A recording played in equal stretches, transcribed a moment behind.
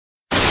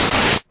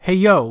Hey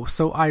yo,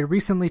 so I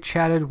recently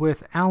chatted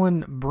with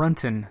Alan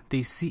Brunton,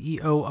 the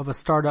CEO of a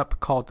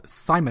startup called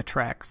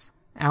Cymatrax.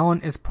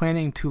 Alan is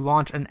planning to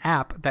launch an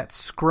app that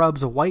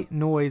scrubs white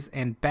noise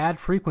and bad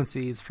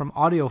frequencies from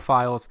audio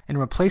files and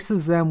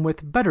replaces them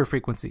with better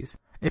frequencies.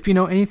 If you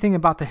know anything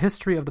about the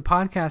history of the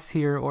podcast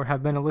here or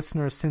have been a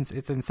listener since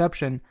its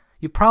inception,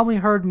 you probably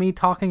heard me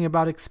talking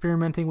about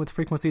experimenting with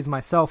frequencies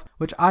myself,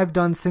 which I've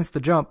done since the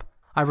jump.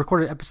 I've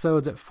recorded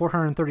episodes at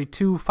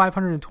 432,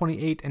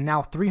 528, and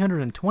now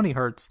 320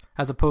 Hz,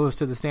 as opposed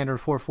to the standard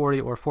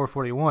 440 or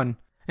 441.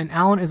 And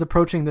Alan is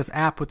approaching this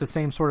app with the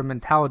same sort of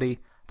mentality.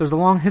 There's a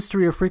long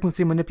history of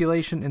frequency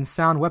manipulation and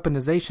sound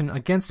weaponization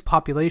against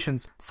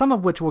populations, some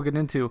of which we'll get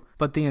into,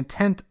 but the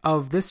intent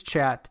of this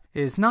chat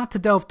is not to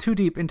delve too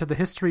deep into the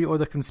history or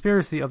the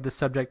conspiracy of this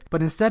subject,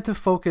 but instead to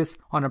focus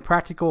on a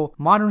practical,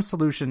 modern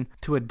solution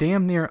to a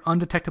damn near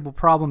undetectable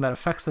problem that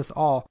affects us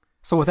all.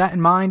 So with that in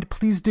mind,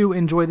 please do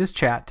enjoy this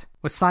chat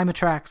with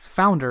Cymatrax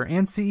founder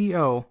and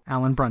CEO,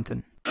 Alan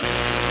Brunton.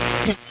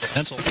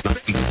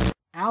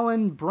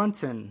 Alan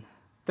Brunton,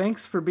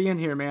 thanks for being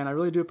here, man. I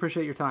really do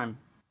appreciate your time.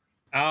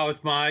 Oh,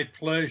 it's my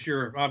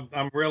pleasure.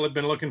 I've really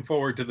been looking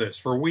forward to this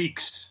for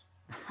weeks.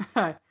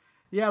 Yeah,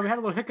 we had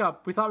a little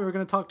hiccup. We thought we were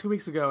going to talk 2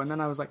 weeks ago, and then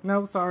I was like,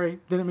 no,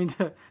 sorry. Didn't mean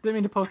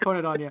to postpone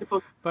it on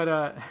you.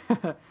 But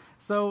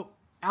so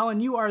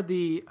Alan, you are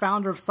the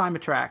founder of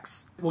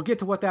Cymatrax. We'll get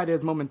to what that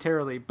is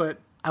momentarily, but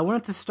I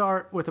wanted to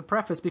start with a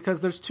preface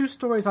because there's two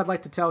stories I'd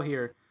like to tell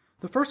here.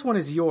 The first one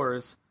is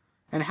yours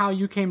and how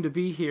you came to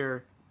be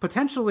here,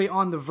 potentially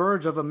on the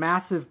verge of a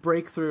massive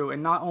breakthrough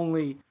in not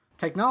only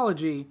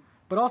technology,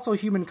 but also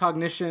human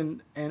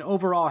cognition and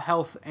overall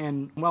health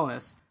and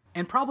wellness,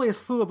 and probably a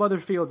slew of other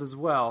fields as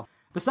well.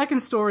 The second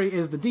story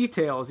is the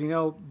details,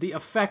 the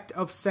effect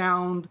of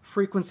sound,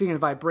 frequency, and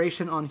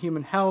vibration on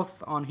human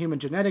health, on human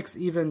genetics,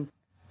 even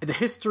the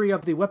history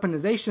of the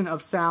weaponization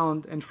of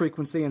sound and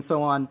frequency and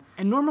so on.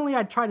 And normally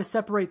I'd try to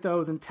separate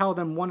those and tell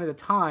them one at a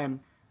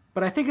time,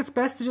 but I think it's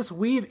best to just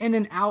weave in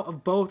and out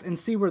of both and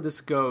see where this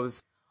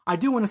goes. I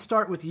do want to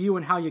start with you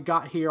and how you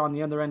got here on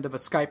the other end of a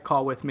Skype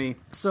call with me.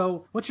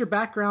 So, what's your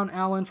background,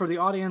 Alan, for the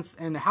audience,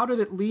 and how did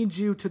it lead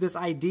you to this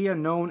idea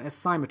known as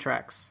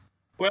Cymatrax?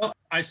 Well,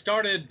 I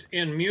started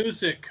in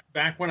music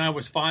back when I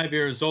was 5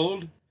 years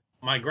old.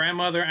 My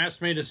grandmother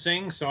asked me to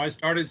sing, so I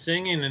started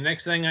singing. The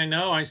next thing I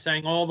know, I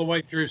sang all the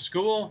way through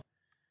school,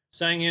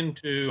 sang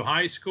into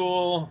high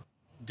school,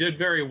 did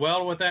very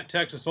well with that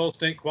Texas All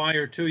State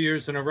Choir 2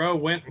 years in a row,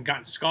 went and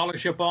got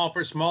scholarship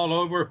offers from all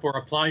over for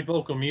applied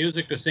vocal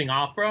music to sing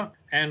opera.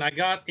 And I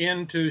got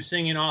into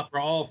singing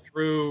opera all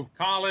through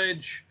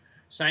college,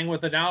 sang with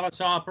the Dallas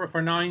Opera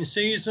for 9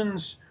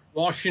 seasons,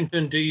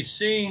 Washington,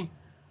 D.C.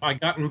 I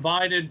got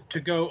invited to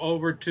go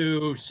over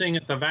to sing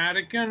at the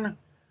Vatican,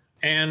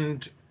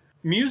 and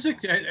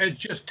music has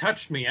just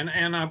touched me,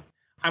 and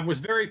I was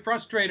very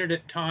frustrated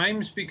at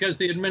times because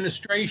the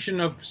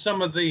administration of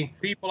some of the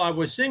people I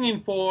was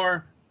singing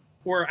for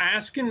were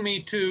asking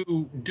me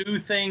to do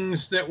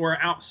things that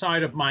were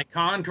outside of my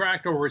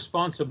contract or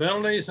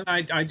responsibilities, and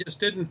I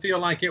just didn't feel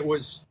like it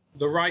was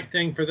the right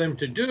thing for them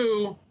to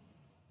do.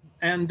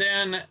 And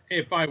then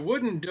if I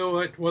wouldn't do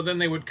it, well, then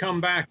they would come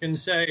back and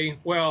say,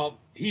 well,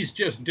 he's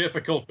just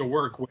difficult to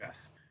work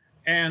with.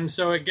 And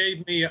so it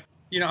gave me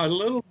a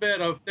little bit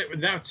of,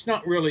 that's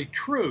not really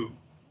true.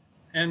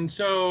 And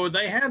so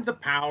they had the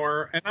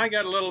power, and I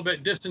got a little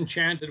bit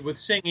disenchanted with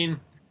singing.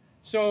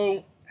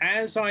 So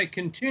as I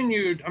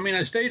continued,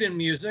 I stayed in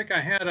music.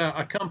 I had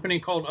a company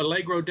called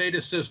Allegro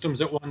Data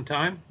Systems at one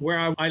time,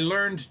 where I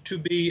learned to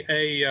be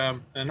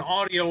an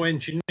audio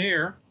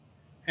engineer.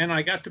 And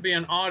I got to be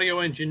an audio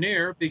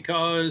engineer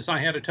because I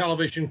had a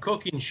television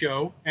cooking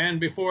show. And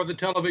before the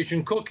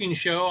television cooking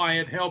show, I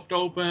had helped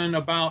open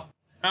about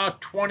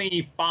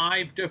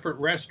 25 different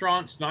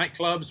restaurants,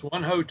 nightclubs,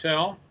 one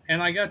hotel.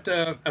 And I got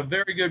a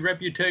very good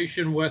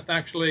reputation with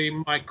actually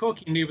my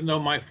cooking, even though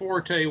my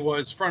forte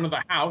was front of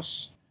the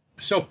house.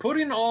 So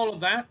putting all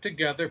of that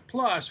together,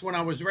 plus when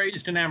I was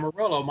raised in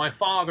Amarillo, my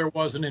father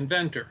was an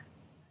inventor.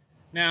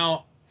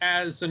 Now,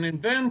 as an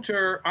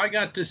inventor, I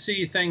got to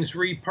see things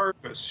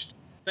repurposed,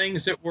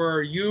 things that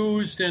were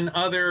used in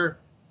other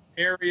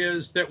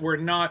areas that were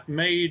not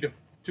made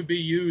to be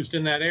used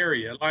in that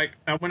area. Like,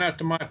 I went out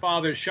to my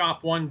father's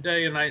shop one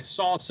day and I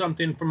saw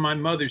something from my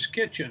mother's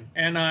kitchen.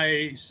 And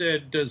I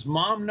said, does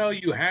Mom know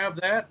you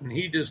have that? And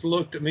he just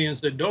looked at me and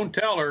said, don't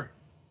tell her.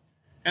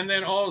 And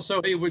then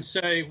also he would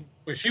say,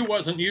 well, she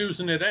wasn't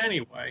using it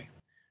anyway.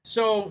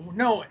 So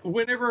no,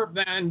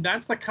 and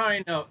that's the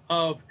kind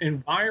of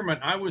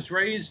environment I was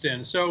raised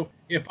in. So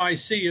if I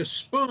see a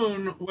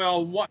spoon,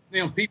 well,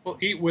 people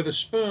eat with a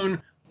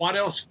spoon. What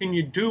else can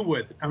you do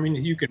with it?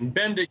 You can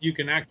bend it, you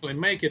can actually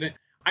make it.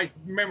 I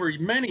remember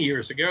many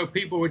years ago,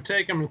 people would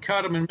take them and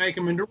cut them and make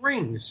them into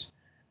rings.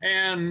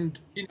 And,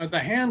 the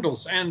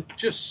handles and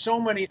just so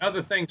many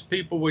other things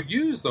people would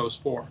use those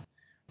for.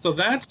 So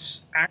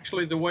that's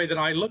actually the way that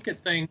I look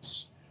at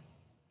things,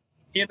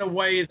 in a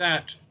way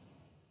that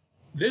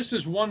this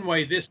is one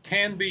way this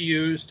can be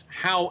used.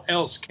 How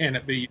else can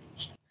it be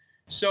used?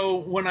 So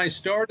when I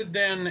started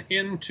then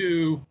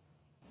into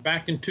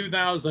back in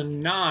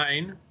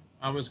 2009,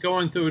 I was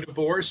going through a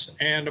divorce,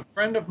 and a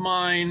friend of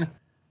mine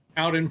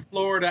out in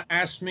Florida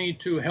asked me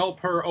to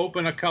help her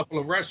open a couple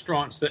of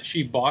restaurants that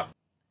she bought.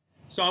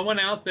 So I went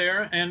out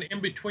there, and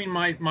in between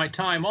my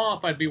time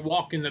off, I'd be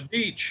walking the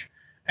beach,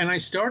 and I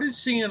started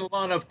seeing a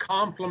lot of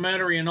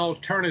complementary and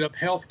alternative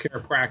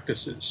healthcare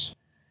practices.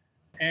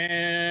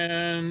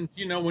 And,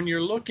 you know, when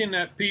you're looking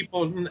at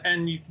people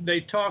and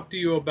they talk to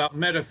you about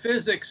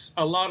metaphysics,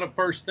 a lot of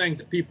first things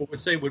that people would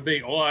say would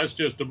be, oh, that's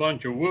just a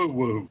bunch of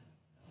woo-woo.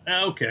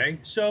 Okay,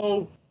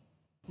 so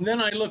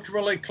then I looked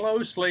really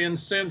closely, and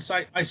since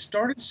I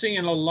started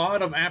seeing a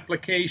lot of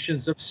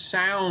applications of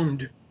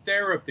sound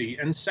therapy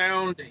and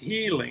sound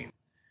healing,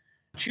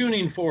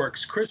 tuning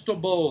forks, crystal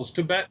bowls,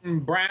 Tibetan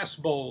brass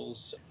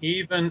bowls,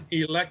 even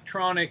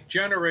electronic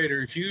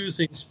generators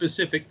using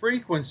specific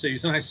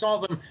frequencies. And I saw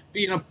them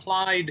being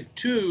applied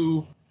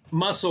to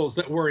muscles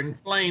that were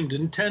inflamed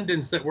and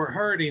tendons that were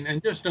hurting,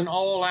 and just an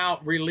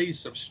all-out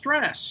release of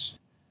stress.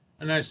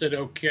 And I said,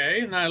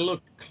 okay. And I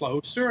looked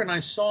closer, and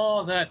I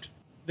saw that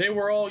they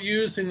were all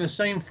using the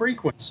same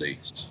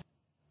frequencies.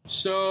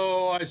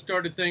 So I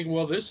started thinking,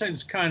 well, this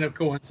is kind of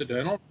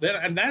coincidental.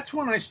 And that's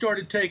when I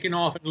started taking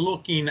off and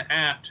looking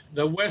at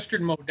the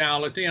Western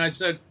modality. I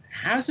said,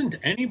 hasn't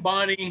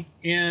anybody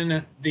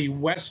in the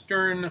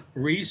Western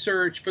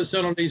research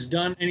facilities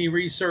done any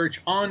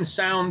research on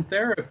sound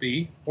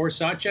therapy or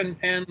such?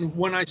 And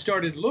when I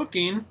started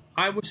looking,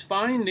 I was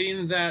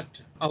finding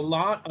that a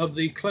lot of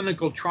the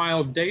clinical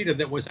trial data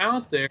that was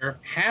out there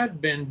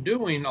had been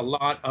doing a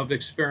lot of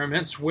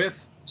experiments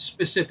with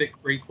specific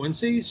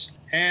frequencies,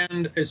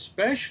 and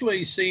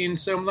especially seeing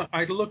some that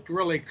I looked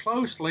really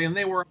closely, and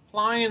they were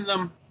applying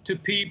them to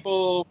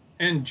people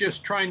and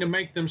just trying to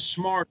make them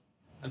smart.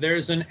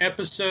 There's an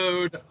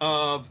episode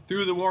of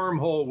Through the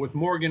Wormhole with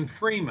Morgan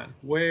Freeman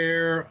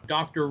where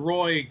Dr.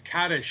 Roy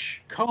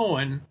Kaddish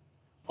Cohen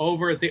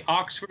over at the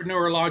Oxford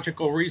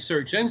Neurological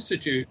Research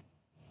Institute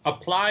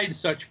applied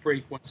such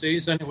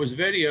frequencies, and it was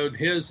videoed,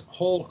 his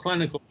whole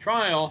clinical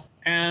trial,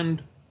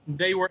 and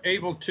they were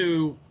able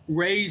to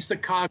raise the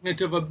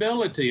cognitive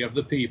ability of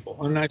the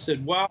people. And I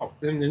said, wow.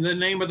 And the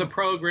name of the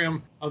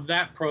program, of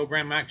that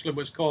program, actually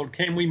was called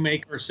Can We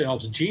Make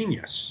Ourselves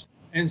Genius?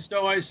 And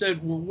so I said,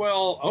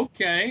 well,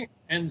 okay.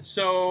 And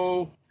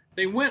so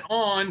they went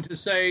on to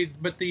say,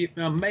 but the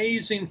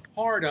amazing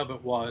part of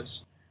it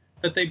was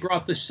that they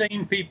brought the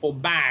same people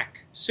back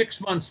 6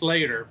 months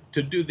later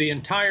to do the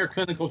entire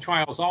clinical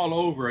trials all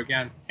over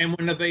again. And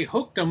when they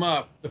hooked them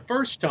up the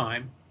first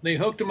time, they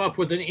hooked them up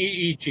with an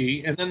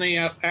EEG, and then they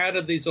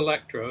added these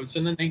electrodes,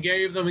 and then they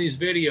gave them these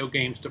video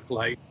games to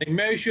play. They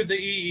measured the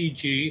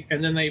EEG,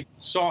 and then they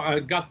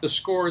got the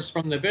scores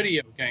from the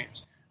video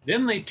games.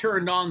 Then they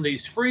turned on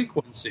these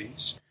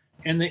frequencies,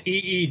 and the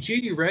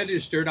EEG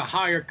registered a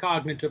higher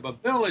cognitive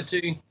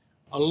ability,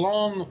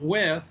 along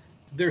with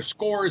their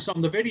scores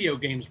on the video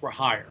games were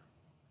higher.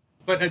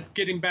 But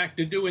getting back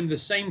to doing the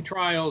same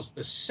trials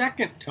the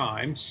second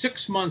time,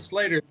 6 months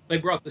later, they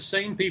brought the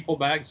same people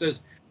back and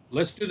says,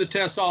 let's do the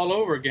test all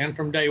over again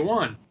from day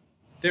one.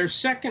 Their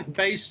second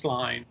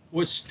baseline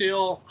was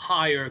still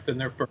higher than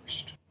their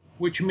first,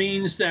 which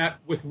means that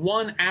with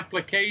one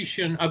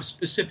application of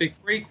specific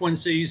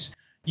frequencies,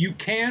 you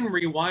can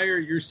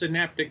rewire your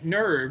synaptic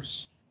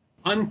nerves,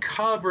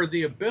 uncover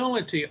the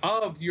ability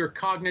of your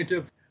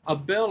cognitive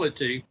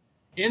ability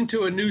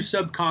into a new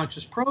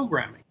subconscious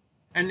programming.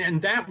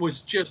 And that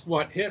was just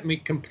what hit me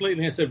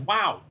completely. I said,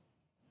 wow.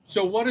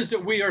 So what is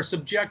it we are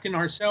subjecting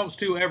ourselves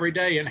to every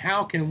day, and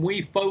how can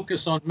we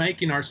focus on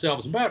making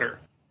ourselves better?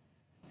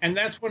 And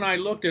that's when I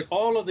looked at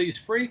all of these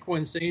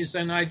frequencies,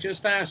 and I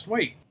just asked,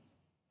 wait,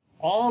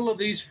 all of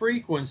these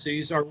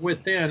frequencies are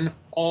within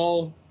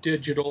all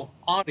digital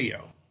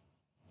audio.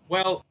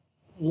 Well,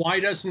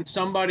 why doesn't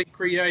somebody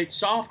create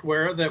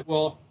software that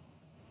will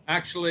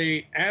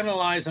actually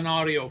analyze an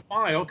audio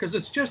file, because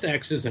it's just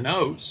X's and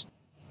O's,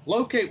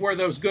 locate where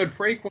those good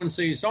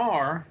frequencies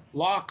are,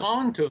 lock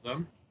onto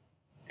them,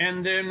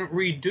 and then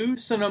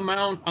reduce an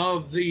amount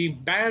of the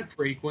bad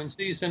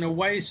frequencies in a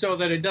way so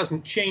that it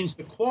doesn't change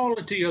the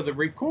quality of the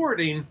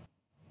recording,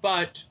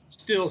 but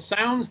still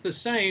sounds the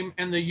same,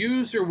 and the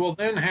user will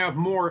then have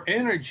more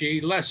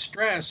energy, less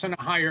stress, and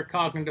a higher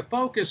cognitive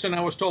focus. And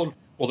I was told,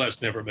 well,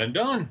 that's never been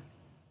done.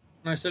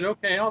 And I said,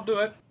 okay, I'll do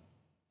it.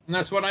 And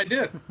that's what I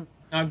did.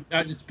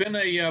 It's been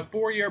a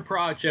 4-year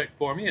project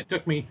for me. It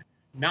took me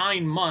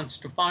 9 months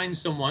to find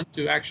someone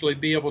to actually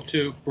be able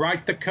to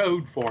write the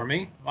code for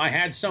me. I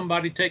had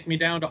somebody take me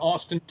down to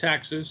Austin,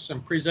 Texas,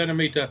 and presented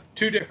me to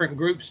 2 different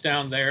groups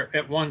down there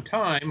at one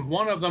time.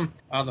 One of them,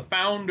 the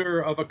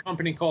founder of a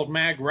company called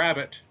Mag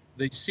Rabbit,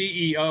 the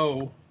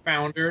CEO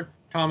founder,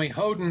 Tommy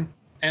Hoden,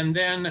 and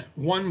then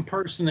one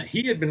person that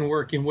he had been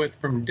working with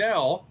from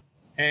Dell,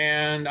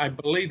 and I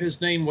believe his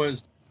name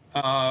was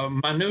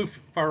Manuf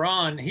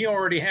Farhan. He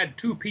already had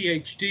 2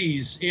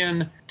 PhDs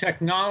in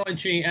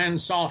technology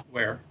and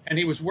software, and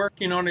he was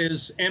working on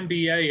his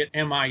MBA at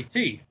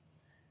MIT.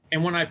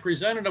 And when I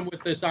presented him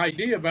with this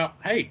idea about,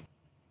 hey,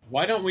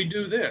 why don't we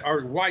do this?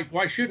 Or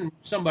why shouldn't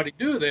somebody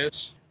do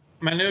this?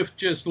 Manouf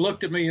just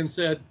looked at me and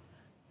said,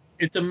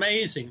 it's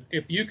amazing.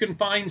 If you can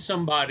find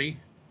somebody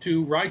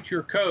to write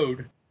your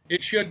code,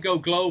 it should go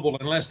global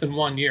in less than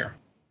 1 year.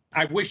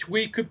 I wish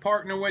we could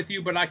partner with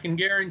you, but I can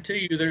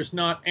guarantee you there's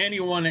not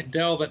anyone at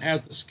Dell that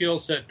has the skill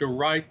set to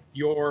write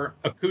your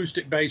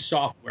acoustic-based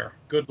software.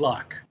 Good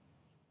luck.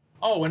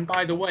 Oh, and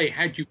by the way,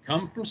 had you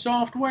come from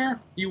software,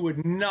 you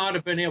would not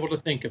have been able to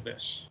think of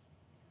this.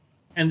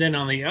 And then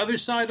on the other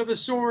side of the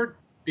sword,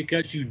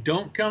 because you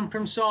don't come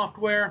from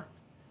software,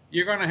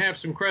 you're going to have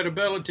some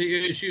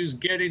credibility issues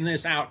getting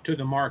this out to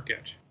the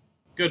market.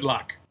 Good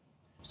luck.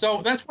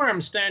 So that's where I'm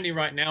standing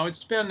right now.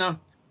 It's been a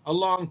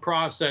long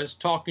process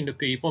talking to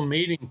people,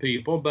 meeting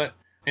people,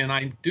 and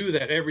I do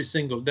that every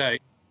single day.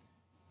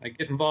 I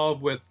get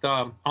involved with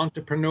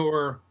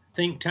entrepreneur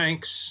think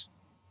tanks.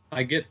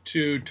 I get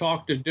to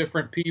talk to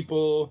different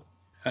people.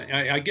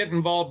 I get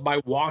involved by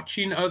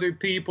watching other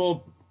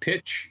people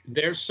pitch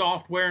their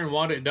software and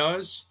what it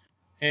does.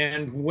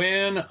 And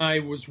when I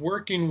was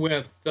working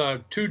with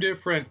 2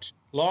 different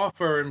law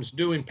firms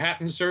doing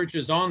patent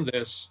searches on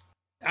this,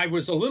 I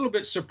was a little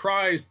bit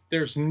surprised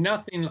there's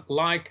nothing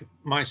like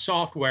my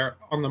software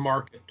on the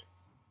market,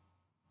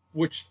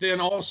 which then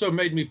also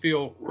made me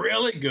feel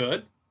really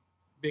good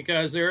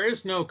because there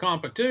is no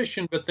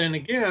competition. But then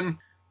again,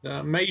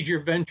 the major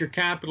venture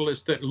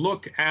capitalists that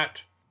look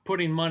at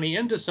putting money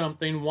into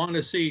something want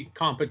to see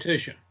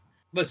competition.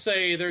 Let's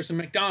say there's a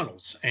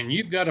McDonald's and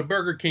you've got a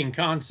Burger King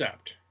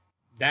concept.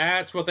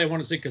 That's what they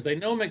want to see because they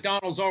know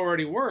McDonald's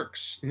already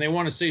works and they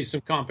want to see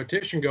some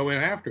competition go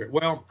in after it.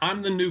 Well,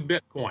 I'm the new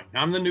Bitcoin.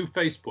 I'm the new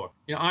Facebook.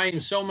 I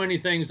am so many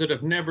things that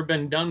have never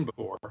been done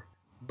before.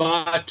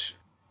 But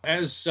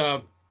as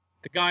the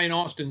guy in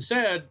Austin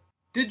said,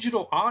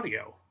 digital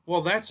audio,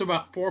 well, that's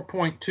about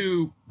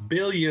 4.2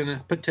 billion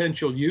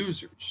potential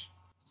users.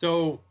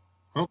 So,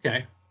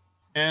 okay.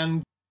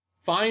 And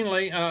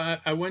finally,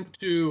 I went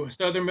to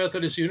Southern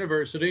Methodist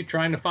University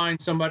trying to find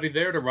somebody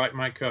there to write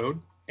my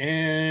code,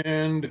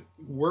 and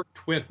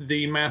worked with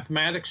the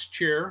mathematics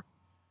chair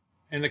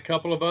and a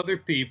couple of other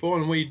people,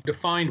 and we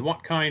defined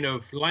what kind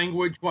of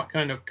language, what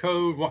kind of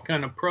code, what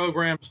kind of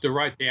programs to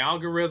write the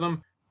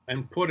algorithm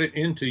and put it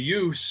into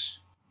use.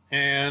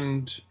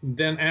 And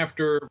then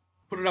after,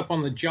 put it up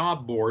on the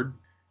job board,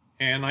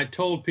 and I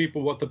told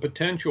people what the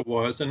potential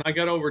was, and I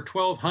got over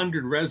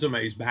 1,200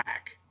 resumes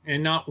back,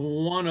 and not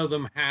one of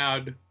them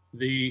had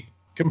the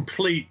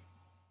complete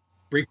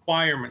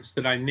requirements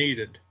that I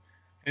needed.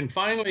 And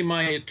finally,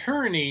 my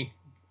attorney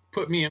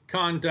put me in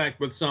contact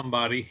with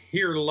somebody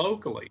here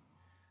locally.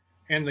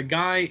 And the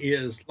guy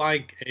is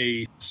like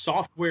a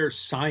software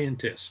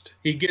scientist.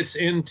 He gets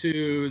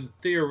into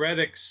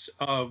theoretics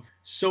of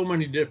so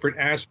many different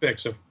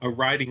aspects of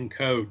writing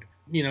code.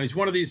 He's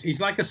one of these,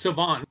 he's like a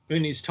savant.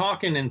 When he's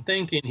talking and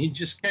thinking, he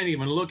just can't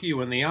even look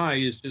you in the eye.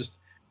 He's just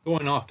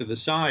going off to the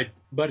side.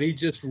 But he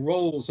just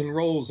rolls and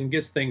rolls and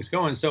gets things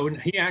going. So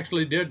he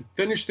actually did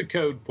finish the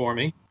code for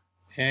me.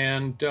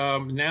 And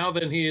now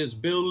that he is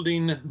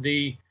building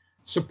the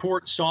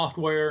support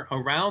software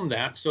around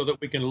that so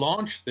that we can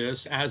launch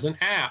this as an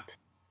app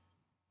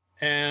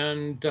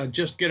and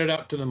just get it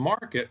out to the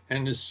market.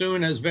 And as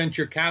soon as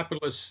venture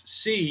capitalists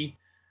see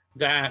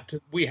that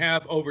we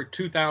have over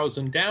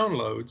 2,000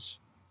 downloads,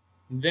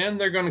 then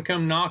they're going to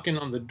come knocking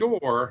on the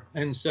door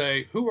and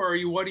say, who are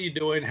you? What are you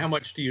doing? How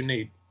much do you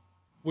need?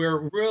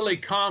 We're really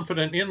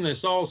confident in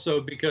this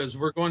also because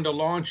we're going to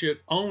launch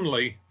it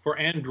only for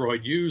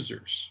Android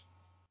users.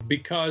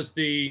 Because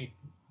the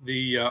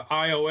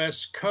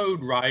iOS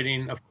code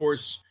writing, of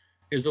course,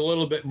 is a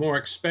little bit more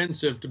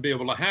expensive to be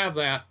able to have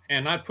that.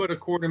 And I put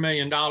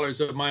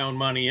 $250,000 of my own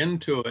money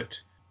into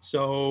it.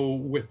 So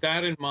with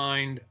that in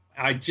mind,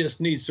 I just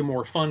need some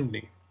more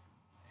funding.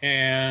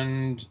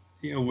 And,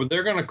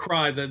 they're going to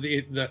cry.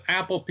 The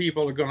Apple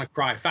people are going to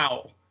cry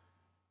foul.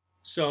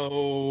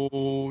 So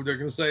they're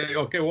going to say,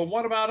 okay, well,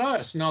 what about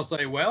us? And I'll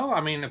say, well,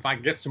 if I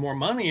get some more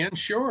money in,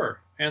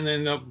 sure. And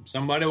then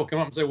somebody will come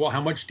up and say, well,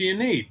 how much do you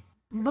need?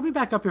 Let me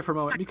back up here for a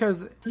moment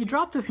because you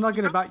dropped this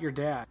nugget about your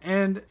dad.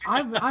 And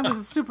I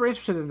was super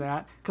interested in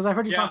that because I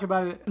heard you talk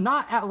about it,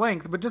 not at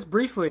length, but just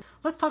briefly.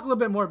 Let's talk a little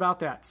bit more about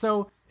that.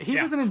 So he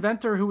was an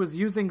inventor who was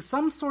using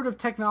some sort of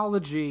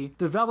technology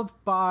developed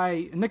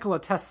by Nikola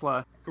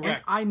Tesla. Correct.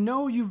 And I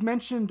know you've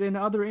mentioned in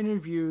other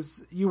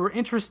interviews you were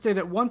interested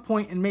at one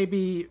point in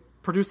maybe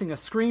producing a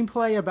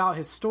screenplay about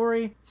his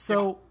story.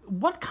 So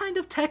what kind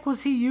of tech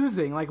was he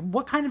using? Like,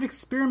 what kind of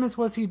experiments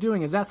was he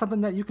doing? Is that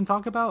something that you can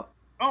talk about?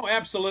 Oh,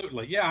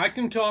 absolutely. Yeah, I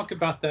can talk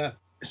about that.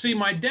 See,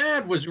 my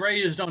dad was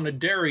raised on a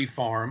dairy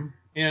farm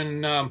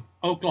in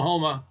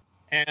Oklahoma,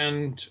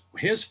 and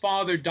his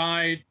father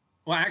died.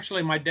 Well,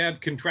 actually, my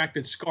dad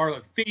contracted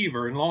scarlet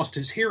fever and lost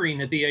his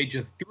hearing at the age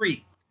of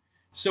 3.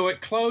 So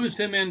it closed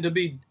him in to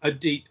be a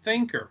deep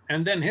thinker.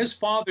 And then his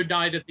father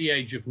died at the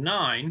age of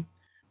 9.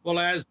 Well,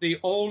 as the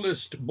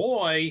oldest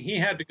boy, he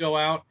had to go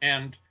out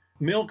and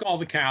milk all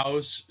the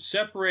cows,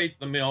 separate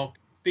the milk,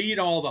 feed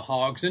all the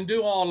hogs, and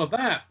do all of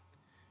that.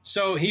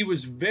 So he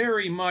was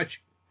very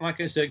much,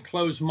 like I said,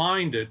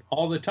 closed-minded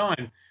all the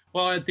time.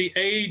 Well, at the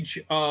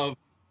age of,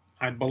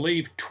 I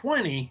believe,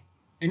 20,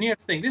 And you have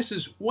to think, this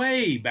is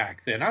way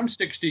back then. I'm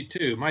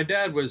 62. My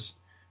dad was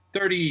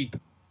 30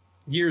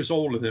 years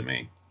older than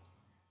me.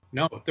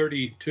 No,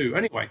 32.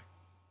 Anyway,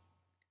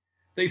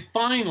 they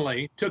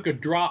finally took a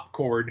drop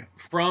cord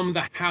from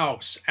the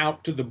house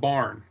out to the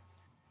barn.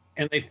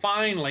 And they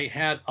finally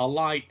had a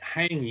light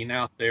hanging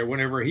out there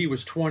whenever he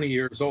was 20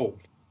 years old.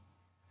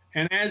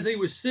 And as he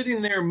was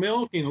sitting there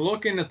milking,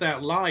 looking at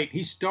that light,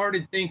 he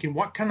started thinking,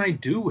 what can I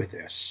do with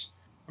this?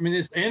 I mean,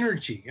 this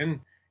energy.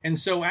 And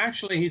so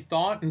actually he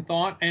thought,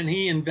 and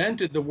he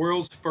invented the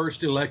world's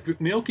first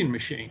electric milking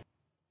machine.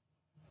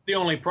 The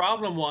only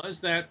problem was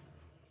that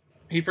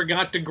he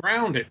forgot to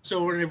ground it.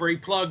 So whenever he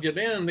plugged it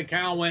in, the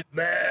cow went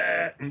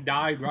bleh and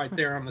died right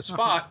there on the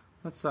spot.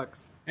 That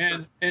sucks.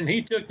 And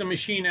he took the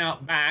machine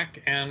out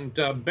back and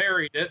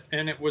buried it.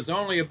 And it was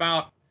only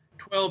about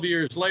 12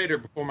 years later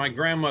before my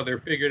grandmother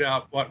figured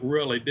out what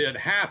really did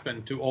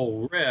happen to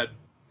Old Red.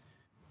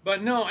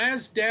 But no,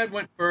 as Dad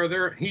went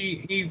further,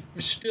 he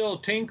was still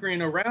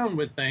tinkering around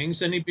with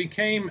things, and he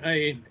became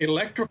an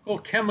electrical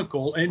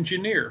chemical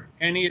engineer.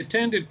 And he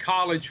attended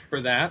college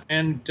for that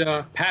and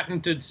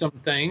patented some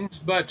things.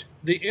 But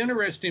the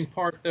interesting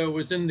part, though,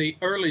 was in the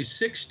early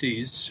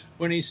 60s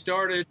when he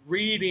started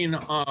reading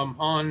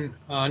on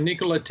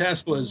Nikola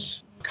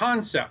Tesla's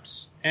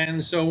concepts.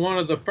 And so one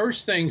of the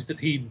first things that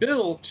he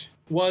built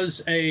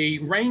was a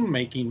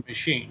rainmaking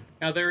machine.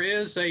 Now, there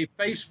is a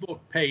Facebook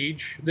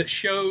page that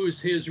shows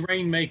his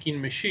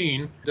rainmaking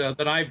machine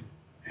that I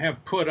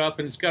have put up,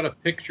 and it's got a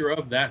picture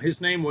of that.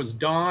 His name was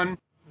Don,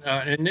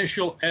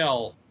 initial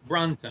L,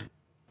 Brunton.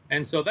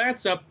 And so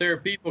that's up there.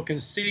 People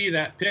can see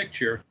that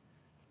picture.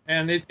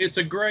 And it's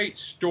a great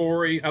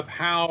story of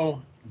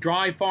how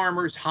dry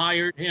farmers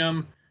hired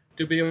him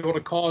to be able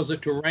to cause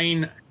it to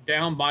rain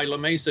down by La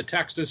Mesa,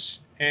 Texas.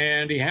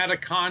 And he had a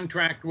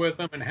contract with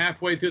them, and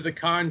halfway through the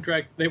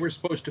contract, they were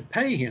supposed to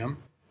pay him.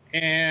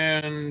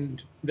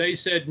 And they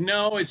said,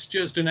 no, it's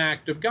just an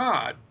act of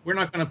God. We're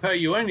not going to pay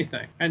you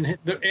anything. And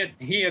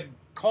he had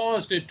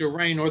caused it to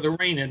rain, or the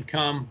rain had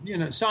come. You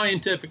know,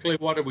 scientifically,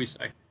 what do we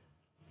say?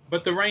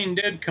 But the rain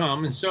did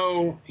come, and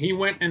so he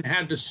went and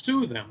had to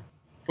sue them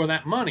for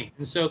that money.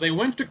 And so they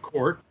went to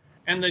court,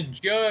 and the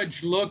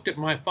judge looked at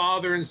my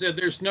father and said,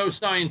 there's no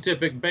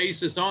scientific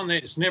basis on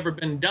that. It's never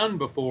been done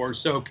before,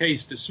 so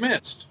case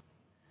dismissed.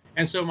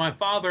 And so my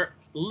father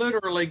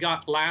literally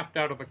got laughed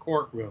out of the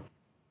courtroom.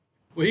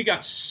 Well, he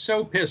got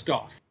so pissed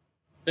off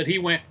that he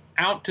went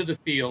out to the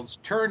fields,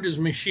 turned his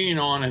machine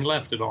on, and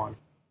left it on.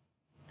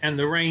 And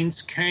the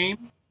rains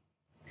came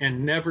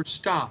and never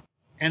stopped.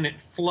 And it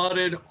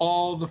flooded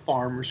all the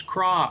farmers'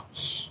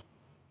 crops.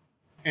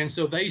 And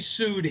so they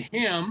sued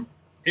him.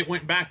 It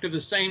went back to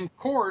the same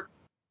court,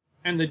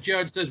 and the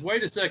judge says,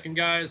 wait a second,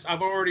 guys,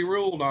 I've already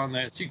ruled on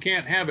this. You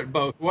can't have it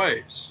both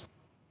ways.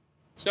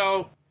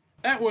 So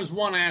that was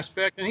one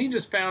aspect, and he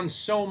just found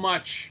so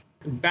much.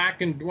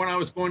 Back when I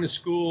was going to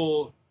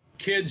school,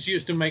 kids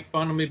used to make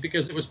fun of me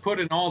because it was put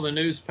in all the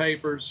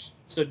newspapers.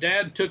 So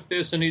Dad took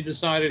this, and he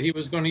decided he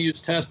was going to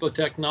use Tesla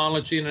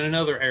technology in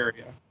another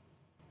area.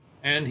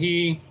 And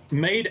he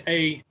made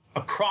a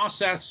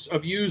process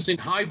of using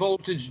high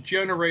voltage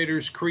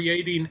generators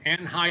creating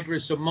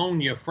anhydrous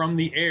ammonia from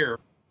the air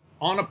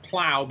on a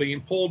plow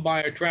being pulled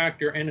by a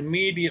tractor and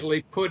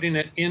immediately putting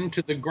it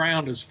into the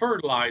ground as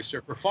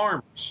fertilizer for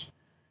farmers.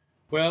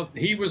 Well,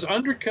 he was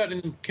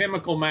undercutting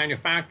chemical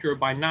manufacturer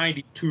by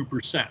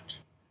 92%.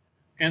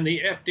 And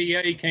the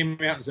FDA came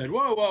out and said,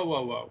 whoa, whoa,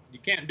 whoa, whoa, you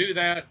can't do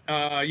that.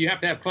 You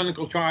have to have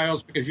clinical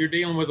trials because you're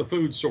dealing with a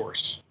food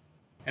source.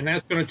 And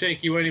that's going to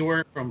take you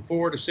anywhere from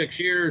 4 to 6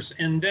 years,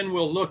 and then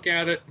we'll look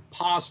at it and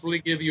possibly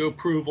give you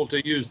approval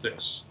to use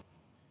this.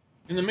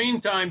 In the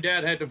meantime,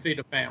 Dad had to feed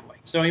a family,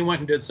 so he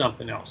went and did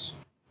something else.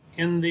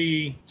 In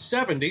the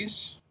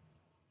 70s,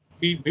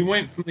 he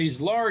went from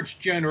these large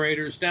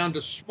generators down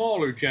to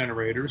smaller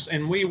generators,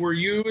 and we were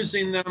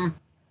using them.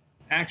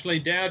 Actually,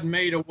 Dad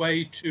made a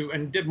way to,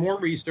 and did more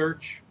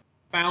research,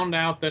 found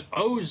out that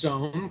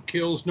ozone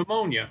kills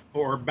pneumonia,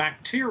 or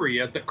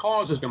bacteria that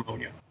causes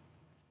pneumonia.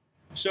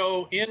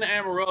 So in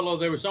Amarillo,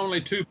 there was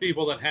only 3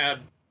 people that had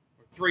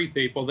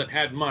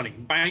money,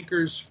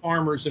 bankers,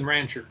 farmers, and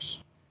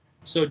ranchers.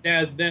 So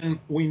Dad, then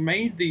we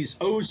made these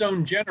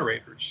ozone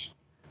generators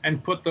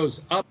and put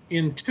those up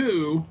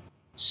into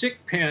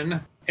sick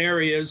pen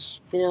areas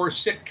for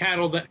sick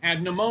cattle that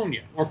had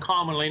pneumonia, or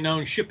commonly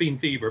known shipping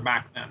fever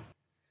back then.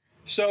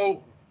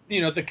 So,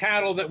 you know, the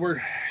cattle that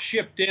were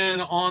shipped in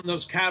on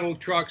those cattle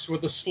trucks with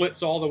the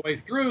slits all the way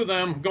through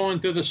them, going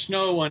through the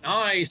snow and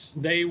ice,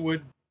 they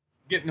would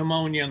get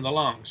pneumonia in the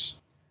lungs,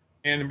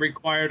 and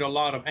required a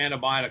lot of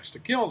antibiotics to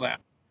kill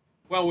that.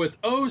 Well, with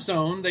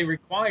ozone, they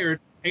required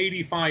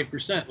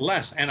 85%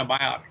 less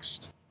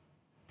antibiotics.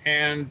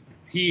 And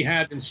he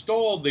had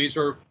installed these,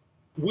 or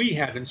we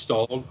had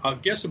installed, I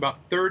guess about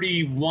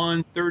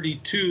 31,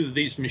 32 of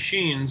these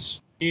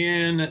machines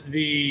in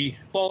the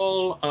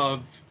fall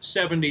of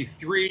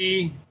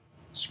 73,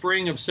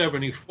 spring of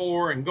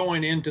 74, and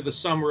going into the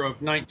summer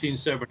of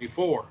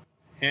 1974.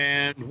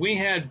 And we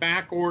had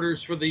back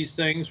orders for these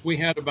things. We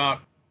had about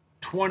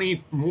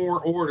 20 more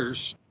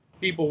orders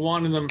people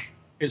wanted them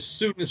as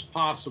soon as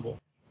possible.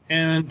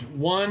 And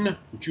one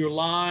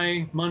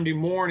July Monday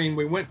morning,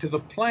 we went to the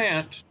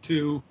plant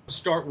to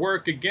start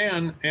work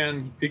again,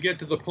 and we get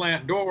to the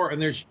plant door,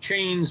 and there's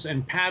chains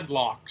and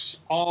padlocks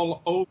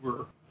all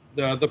over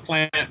the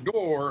plant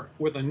door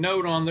with a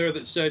note on there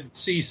that said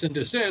cease and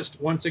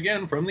desist, once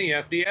again from the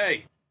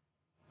FDA.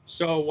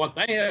 So what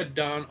they had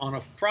done on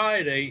a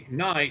Friday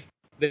night,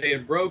 they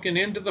had broken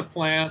into the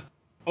plant,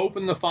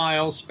 opened the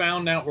files,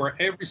 found out where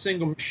every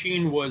single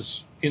machine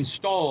was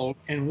installed,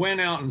 and went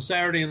out on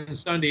Saturday and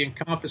Sunday and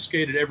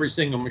confiscated every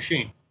single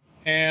machine.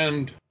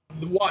 And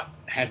what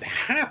had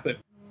happened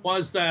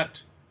was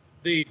that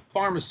the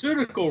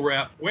pharmaceutical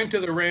rep went to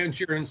the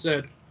rancher and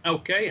said,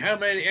 okay, how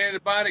many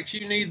antibiotics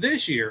you need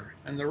this year?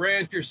 And the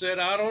rancher said,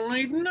 I don't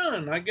need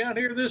none. I got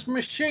here this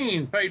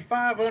machine, paid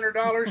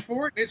 $500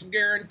 for it, it's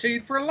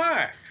guaranteed for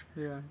life.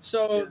 Yeah.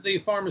 So the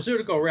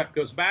pharmaceutical rep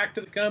goes back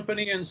to the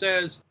company and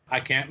says, I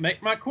can't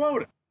make my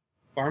quota.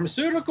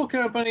 Pharmaceutical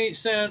company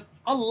sent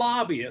a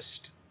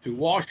lobbyist to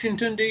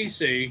Washington,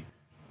 D.C.,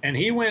 and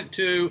he went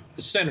to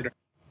the senator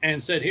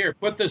and said, here,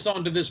 put this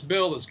onto this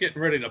bill that's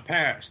getting ready to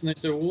pass. And they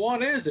said, well,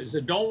 what is it? He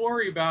said, don't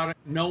worry about it.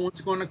 No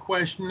one's going to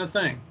question a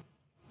thing.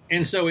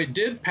 And so it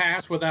did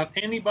pass without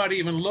anybody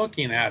even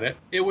looking at it.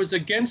 It was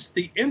against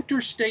the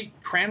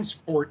interstate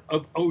transport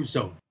of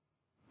ozone.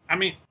 I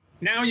mean,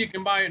 now you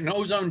can buy an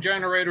ozone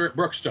generator at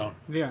Brookstone.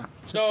 Yeah,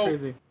 so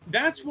crazy.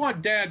 That's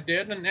what Dad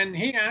did. And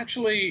he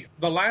actually,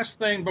 the last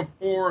thing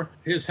before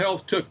his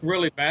health took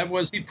really bad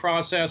was he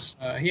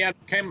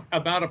came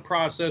about a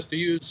process to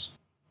use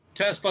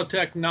Tesla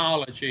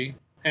technology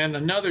and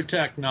another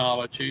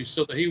technology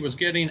so that he was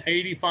getting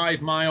 85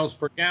 miles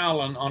per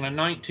gallon on a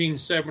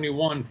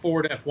 1971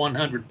 Ford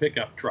F-100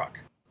 pickup truck.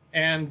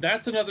 And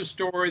that's another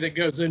story that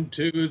goes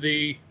into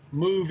the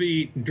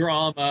movie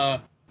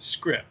drama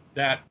script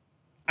that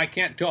I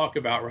can't talk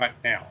about right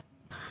now.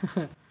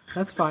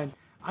 That's fine.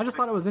 I just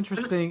thought it was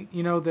interesting,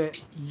 that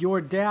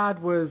your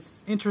dad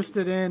was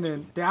interested in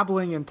and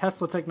dabbling in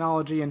Tesla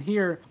technology, and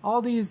here,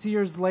 all these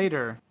years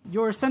later,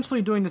 you're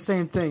essentially doing the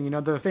same thing.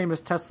 The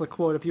famous Tesla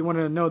quote, if you want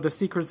to know the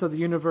secrets of the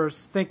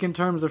universe, think in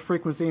terms of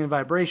frequency and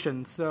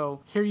vibration. So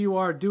here you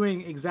are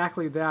doing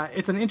exactly that.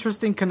 It's an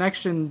interesting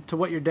connection to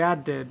what your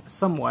dad did,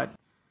 somewhat.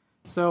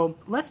 So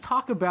let's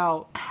talk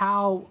about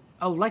how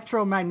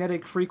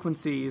electromagnetic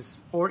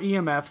frequencies, or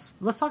EMFs,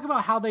 let's talk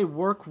about how they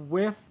work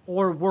with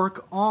or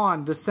work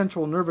on the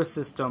central nervous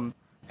system.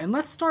 And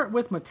let's start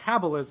with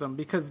metabolism,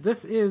 because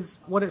this is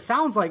what it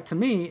sounds like to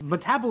me.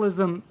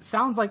 Metabolism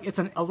sounds like it's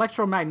an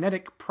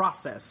electromagnetic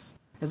process.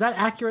 Is that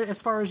accurate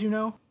as far as you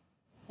know?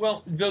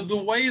 Well,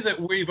 the way that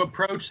we've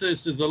approached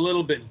this is a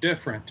little bit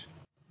different.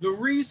 The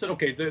reason,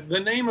 the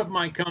name of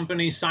my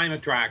company,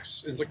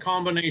 Cymatrax, is a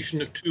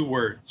combination of two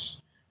words.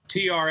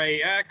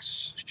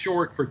 TRAX,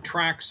 short for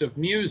tracks of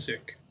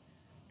music,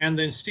 and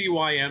then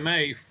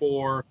CYMA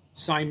for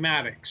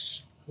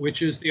cymatics,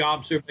 which is the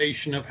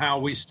observation of how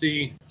we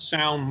see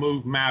sound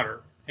move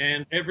matter.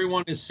 And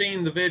everyone has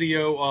seen the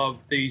video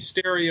of the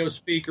stereo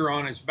speaker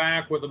on its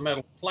back with a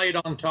metal plate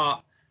on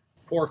top,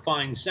 pour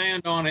fine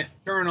sand on it,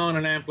 turn on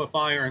an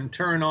amplifier, and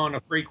turn on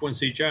a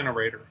frequency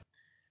generator.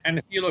 And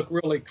if you look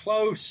really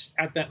close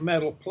at that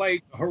metal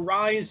plate, the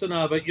horizon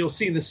of it, you'll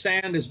see the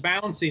sand is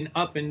bouncing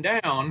up and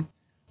down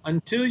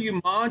until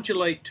you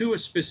modulate to a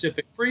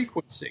specific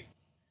frequency.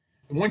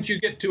 And once you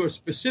get to a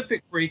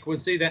specific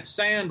frequency, that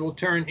sand will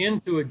turn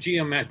into a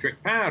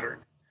geometric pattern.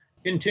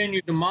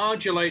 Continue to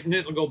modulate, and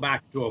it'll go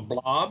back to a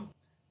blob.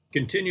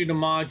 Continue to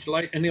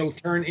modulate, and it'll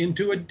turn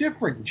into a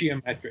different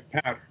geometric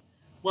pattern.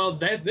 Well,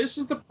 this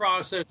is the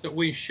process that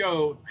we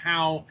show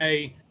how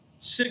a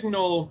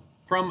signal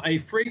from a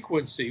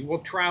frequency will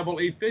travel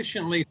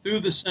efficiently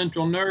through the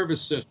central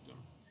nervous system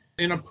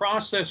in a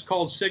process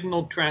called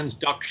signal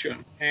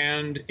transduction.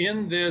 And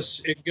in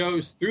this, it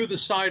goes through the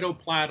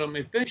cytoplasm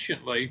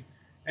efficiently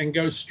and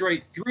goes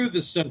straight through the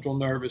central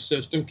nervous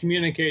system,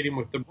 communicating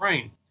with the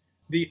brain.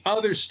 The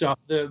other stuff,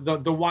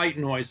 the white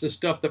noise, the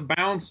stuff that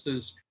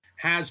bounces,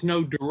 has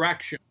no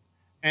direction,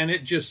 and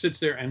it just sits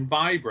there and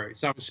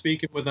vibrates. I was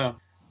speaking with a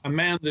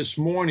man this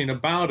morning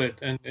about it,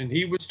 and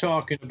he was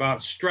talking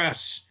about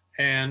stress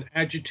and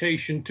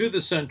agitation to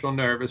the central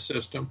nervous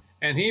system,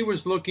 and he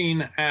was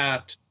looking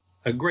at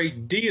a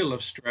great deal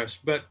of stress,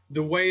 but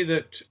the way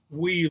that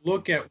we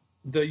look at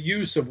the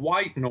use of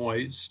white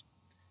noise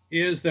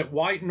is that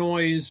white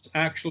noise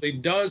actually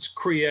does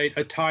create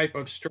a type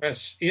of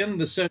stress in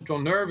the central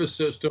nervous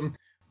system,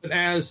 but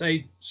as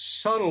a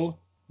subtle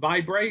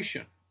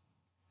vibration.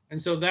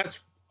 And so that's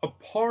a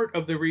part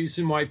of the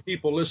reason why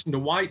people listen to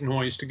white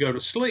noise to go to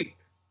sleep,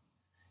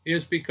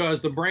 is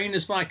because the brain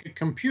is like a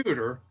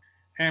computer.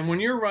 And when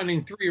you're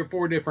running 3 or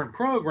 4 different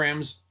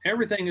programs,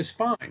 everything is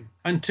fine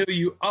until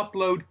you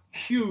upload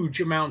huge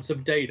amounts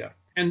of data.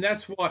 And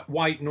that's what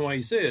white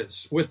noise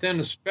is. Within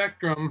a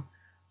spectrum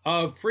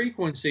of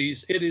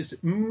frequencies, it is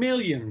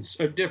millions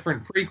of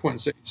different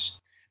frequencies.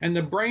 And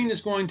the brain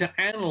is going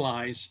to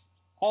analyze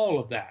all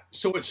of that.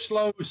 So it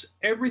slows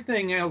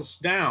everything else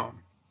down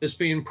that's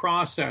being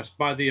processed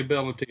by the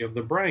ability of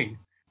the brain.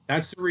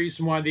 That's the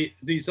reason why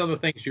these other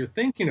things you're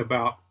thinking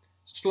about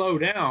slow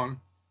down,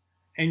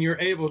 and you're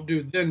able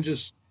to then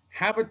just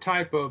have a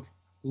type of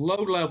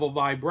low-level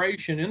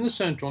vibration in the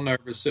central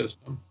nervous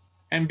system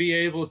and be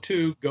able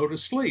to go to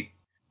sleep.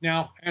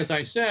 Now, as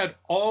I said,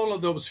 all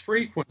of those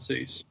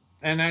frequencies,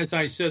 and as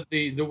I said,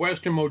 the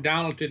Western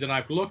modality that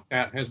I've looked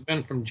at has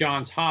been from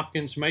Johns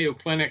Hopkins, Mayo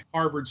Clinic,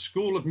 Harvard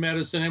School of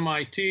Medicine,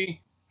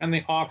 MIT, and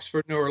the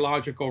Oxford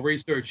Neurological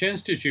Research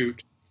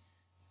Institute,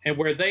 and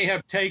where they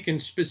have taken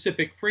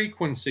specific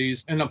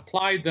frequencies and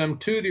applied them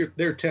to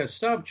their test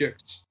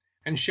subjects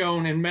and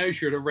shown and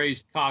measured a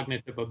raised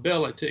cognitive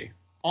ability.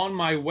 On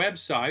my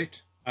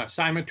website,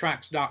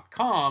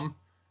 Cymatrax.com,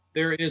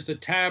 there is a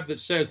tab that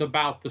says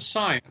About the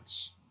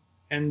Science,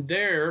 and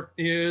there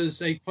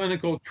is a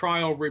clinical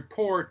trial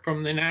report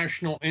from the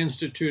National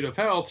Institute of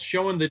Health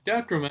showing the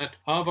detriment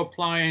of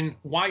applying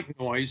white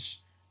noise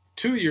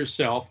to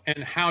yourself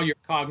and how your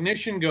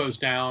cognition goes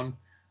down,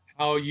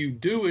 how you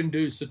do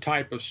induce a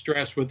type of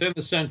stress within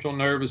the central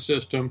nervous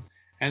system,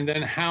 and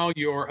then how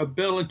your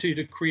ability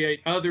to create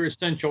other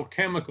essential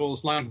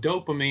chemicals like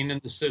dopamine in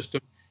the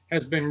system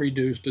has been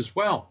reduced as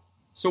well.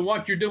 So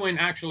what you're doing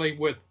actually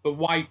with the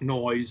white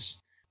noise,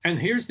 and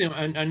here's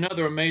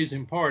another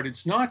amazing part,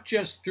 it's not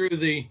just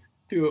through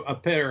a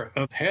pair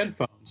of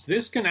headphones.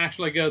 This can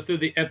actually go through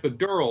the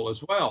epidural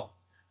as well,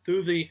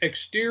 through the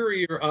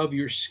exterior of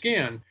your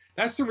skin.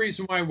 That's the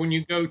reason why when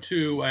you go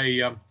to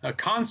a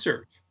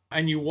concert,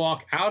 and you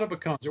walk out of a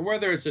concert,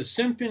 whether it's a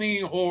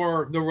symphony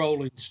or the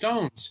Rolling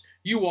Stones,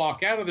 you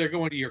walk out of there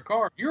going to your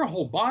car, your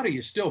whole body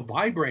is still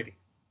vibrating.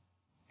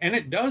 And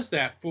it does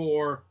that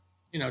for,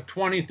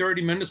 20,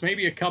 30 minutes,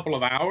 maybe a couple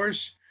of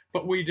hours,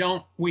 but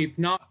we've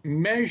not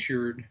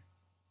measured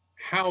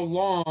how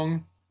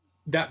long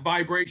that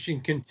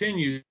vibration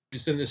continues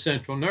in the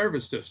central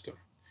nervous system.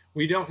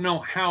 We don't know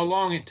how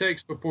long it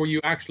takes before you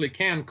actually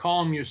can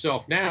calm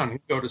yourself down and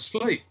go to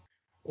sleep,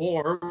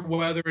 or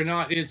whether or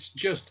not it's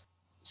just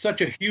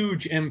such a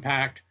huge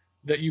impact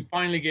that you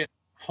finally get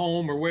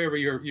home or wherever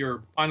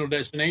your final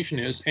destination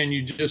is, and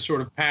you just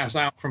sort of pass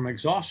out from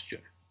exhaustion.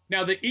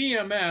 Now, the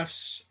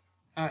EMFs,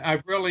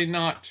 I've really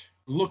not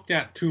looked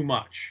at too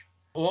much.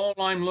 All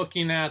I'm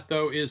looking at,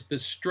 though, is the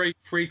straight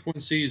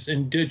frequencies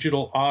in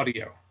digital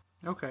audio.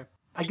 Okay.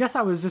 I guess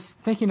I was just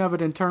thinking of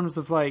it in terms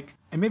of and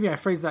maybe I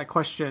phrased that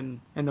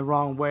question in the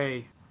wrong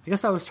way. I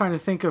guess I was trying to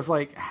think of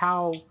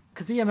how,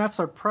 because EMFs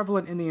are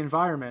prevalent in the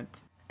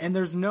environment, and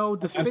there's no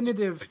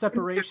definitive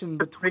separation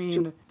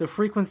between the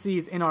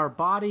frequencies in our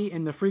body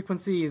and the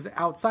frequencies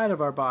outside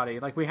of our body.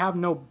 We have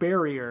no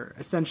barrier,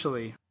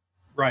 essentially.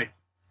 Right.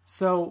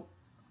 So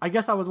I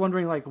guess I was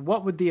wondering,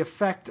 what would the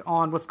effect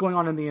on what's going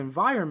on in the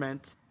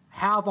environment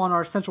have on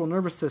our central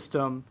nervous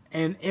system,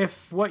 and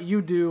if what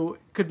you do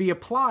could be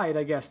applied,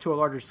 I guess, to a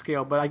larger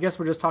scale. But I guess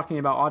we're just talking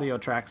about audio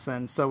tracks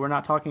then, so we're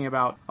not talking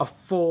about a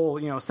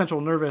full, central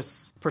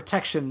nervous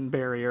protection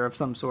barrier of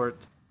some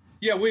sort.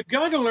 Yeah, we've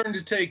got to learn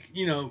to take,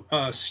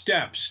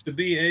 steps to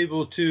be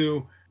able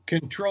to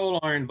control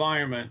our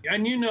environment.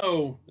 And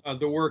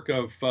the work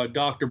of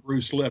Dr.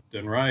 Bruce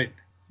Lipton, right?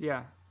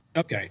 Yeah.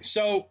 Okay,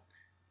 so,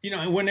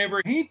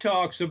 whenever he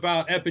talks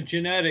about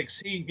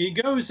epigenetics, he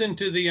goes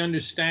into the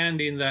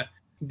understanding that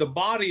the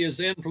body is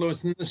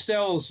influenced, and the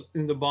cells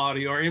in the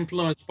body are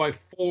influenced by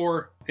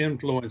 4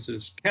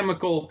 influences: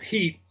 chemical,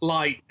 heat,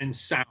 light, and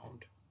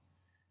sound.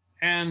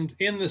 And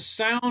in the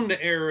sound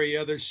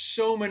area, there's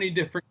so many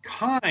different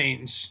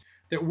kinds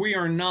that we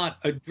are not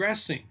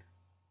addressing.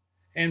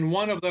 And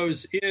one of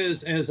those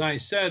is, as I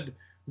said,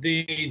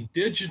 the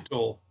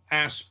digital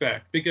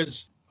aspect,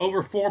 because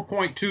over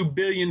 4.2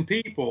 billion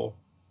people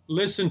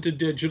listen to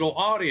digital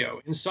audio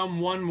in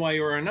some one way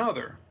or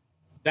another.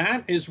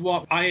 That is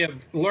what I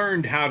have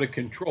learned how to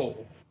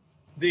control.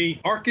 The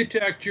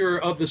architecture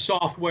of the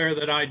software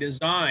that I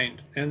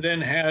designed and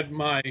then had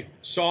my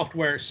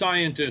software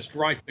scientist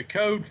write the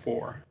code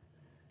for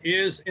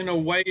is in a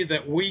way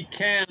that we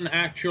can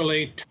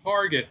actually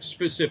target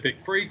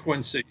specific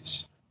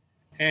frequencies.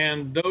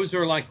 And those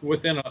are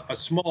within a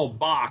small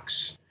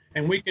box,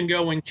 and we can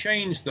go and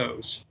change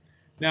those.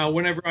 Now,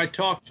 whenever I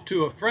talked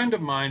to a friend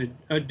of mine,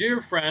 a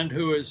dear friend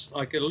who is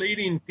a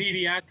leading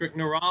pediatric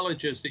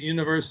neurologist at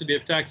University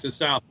of Texas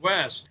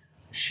Southwest,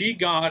 she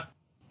got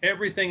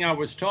everything I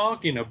was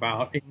talking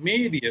about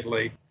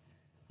immediately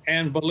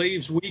and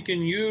believes we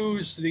can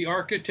use the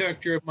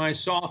architecture of my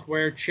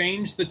software,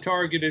 change the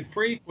targeted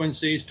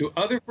frequencies to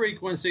other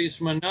frequencies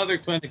from another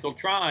clinical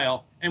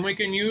trial, and we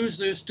can use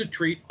this to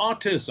treat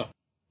autism.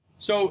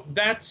 So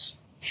that's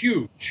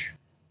huge.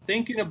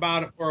 Thinking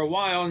about it for a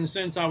while, and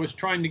since I was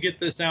trying to get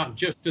this out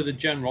just to the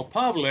general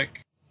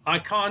public, I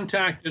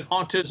contacted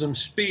Autism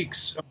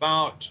Speaks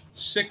about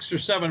 6 or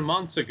 7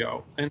 months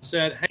ago and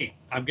said, hey,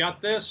 I've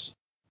got this.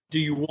 Do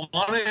you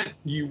want it?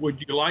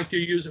 Would you like to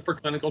use it for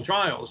clinical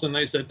trials? And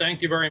they said,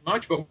 thank you very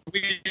much, but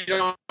we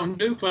don't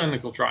do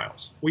clinical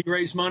trials. We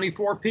raise money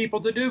for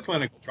people to do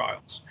clinical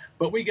trials,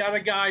 but we got a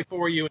guy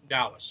for you in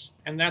Dallas.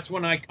 And that's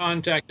when I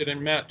contacted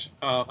and met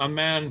a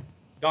man,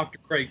 Dr.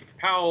 Craig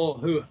Powell,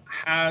 who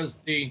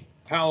has the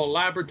Powell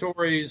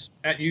Laboratories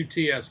at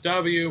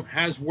UTSW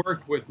has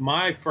worked with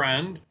my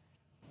friend,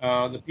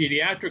 the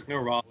pediatric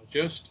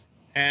neurologist.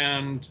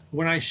 And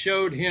when I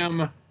showed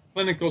him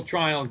clinical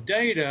trial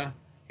data,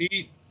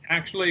 he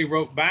actually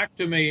wrote back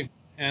to me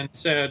and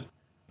said,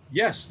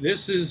 yes,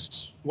 this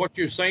is what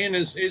you're saying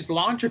is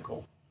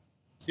logical.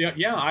 So,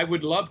 yeah, I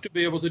would love to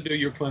be able to do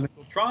your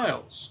clinical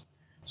trials.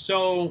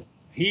 So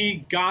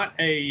he got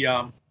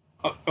a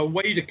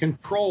way to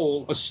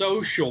control a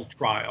social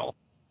trial.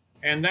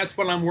 And that's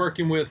what I'm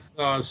working with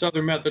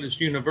Southern Methodist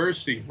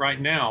University right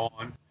now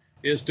on,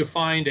 is to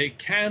find a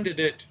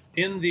candidate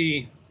in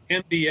the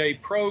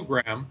MBA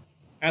program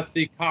at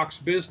the Cox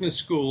Business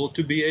School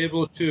to be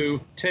able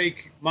to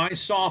take my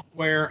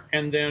software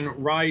and then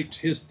write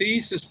his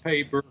thesis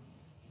paper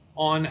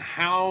on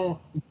how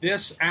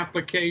this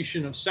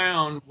application of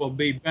sound will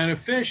be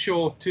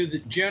beneficial to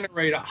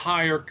generate a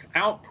higher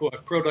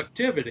output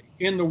productivity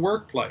in the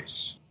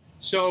workplace.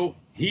 So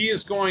he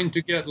is going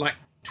to get like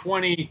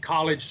 20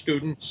 college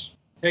students,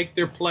 take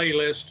their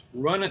playlist,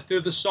 run it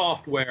through the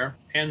software,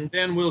 and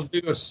then we'll do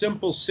a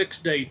simple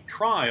 6-day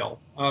trial,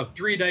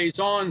 3 days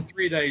on,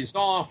 3 days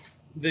off.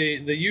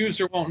 The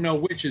user won't know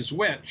which is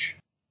which.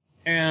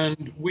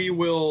 And we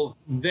will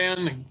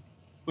then,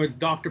 what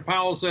Dr.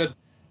 Powell said,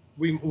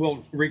 we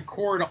will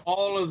record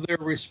all of their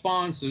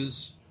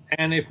responses.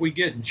 And if we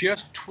get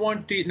just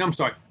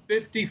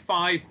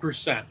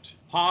 55%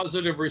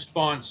 positive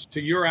response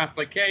to your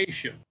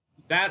application,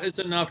 that is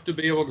enough to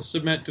be able to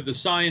submit to the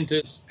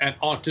scientists at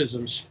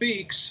Autism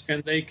Speaks,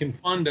 and they can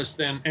fund us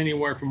then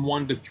anywhere from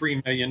 $1 to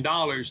 $3 million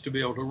to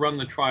be able to run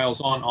the trials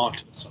on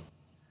autism.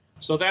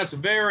 So that's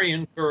very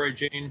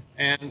encouraging.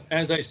 And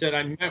as I said,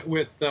 I met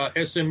with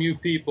SMU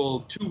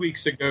people 2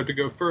 weeks ago to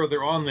go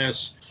further on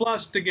this,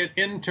 plus to get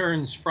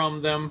interns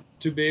from them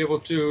to be able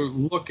to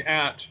look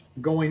at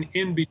going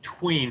in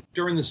between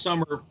during the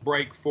summer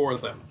break for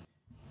them.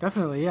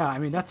 Definitely, yeah. I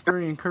mean, that's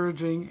very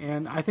encouraging,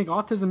 and I think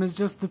autism is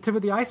just the tip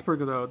of the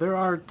iceberg, though. There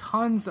are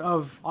tons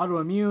of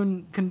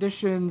autoimmune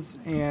conditions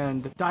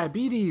and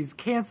diabetes,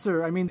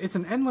 cancer. I mean, it's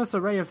an endless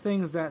array of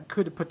things that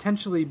could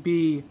potentially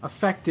be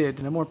affected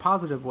in a more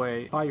positive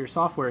way by your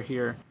software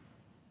here.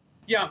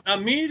 Yeah,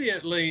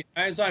 immediately,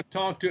 as I've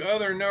talked to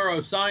other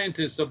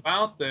neuroscientists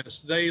about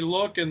this, they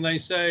look and they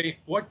say,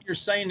 what you're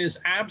saying is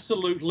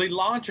absolutely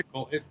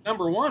logical.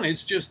 Number one,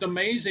 it's just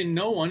amazing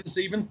no one has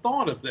even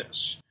thought of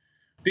this.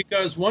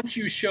 Because once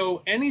you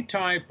show any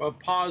type of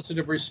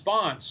positive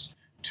response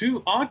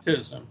to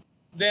autism,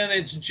 then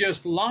it's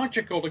just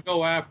logical to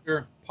go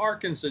after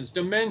Parkinson's,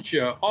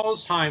 dementia,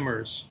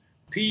 Alzheimer's,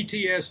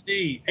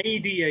 PTSD,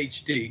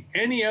 ADHD,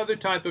 any other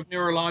type of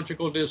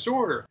neurological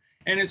disorder.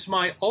 And it's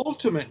my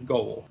ultimate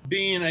goal,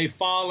 being a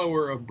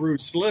follower of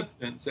Bruce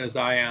Lipton's, as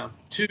I am,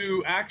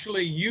 to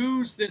actually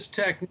use this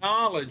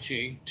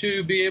technology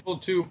to be able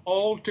to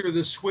alter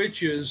the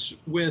switches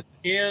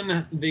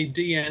within the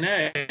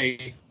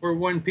DNA for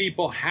when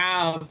people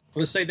have,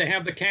 let's say they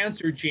have the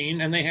cancer gene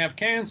and they have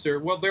cancer.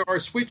 Well, there are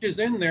switches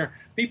in there.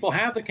 People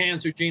have the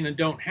cancer gene and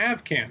don't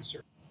have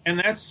cancer. And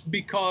that's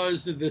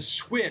because the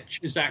switch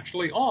is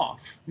actually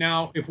off.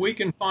 Now, if we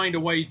can find a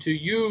way to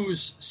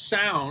use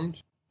sound,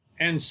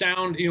 and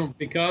sound,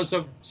 because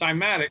of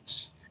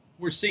Cymatrax,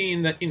 we're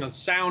seeing that,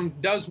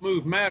 sound does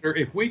move matter.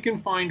 If we can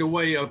find a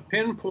way of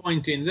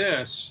pinpointing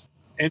this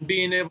and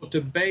being able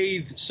to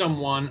bathe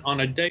someone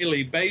on a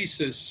daily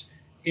basis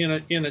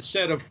in a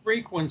set of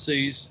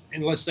frequencies,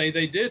 and let's say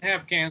they did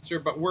have cancer,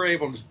 but we're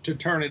able to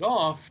turn it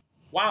off,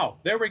 wow,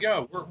 there we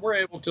go. We're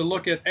able to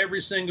look at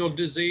every single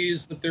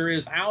disease that there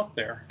is out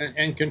there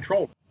and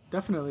control it.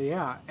 Definitely,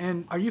 yeah.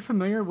 And are you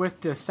familiar with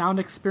the sound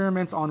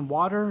experiments on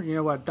water? You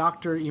know what,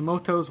 Dr.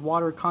 Emoto's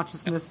water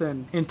consciousness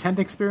and intent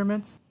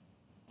experiments?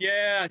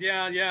 Yeah.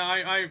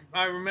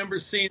 I remember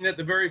seeing that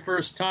the very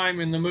first time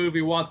in the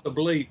movie What the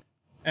Bleep.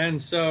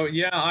 And so,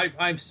 yeah,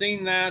 I've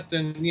seen that.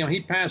 And,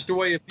 he passed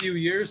away a few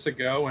years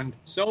ago. And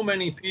so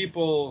many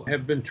people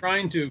have been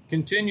trying to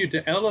continue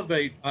to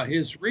elevate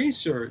his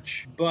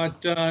research.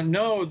 But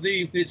no,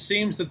 it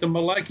seems that the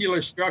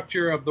molecular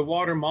structure of the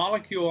water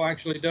molecule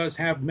actually does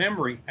have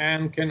memory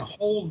and can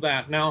hold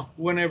that. Now,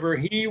 whenever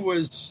he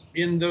was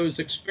in those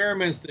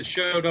experiments that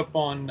showed up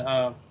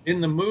on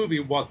in the movie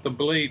What the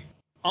Bleep,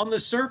 on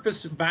the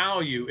surface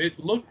value, it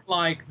looked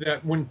like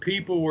that when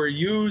people were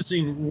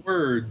using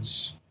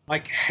words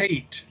like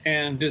hate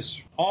and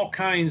just all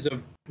kinds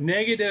of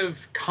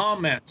negative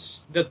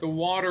comments, that the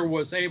water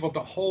was able to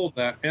hold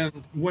that.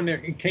 And when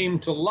it came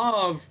to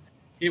love,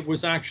 it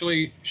was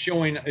actually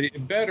showing a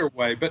better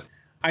way. But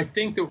I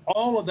think that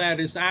all of that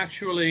is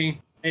actually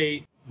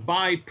a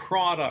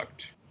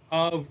byproduct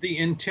of the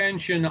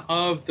intention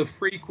of the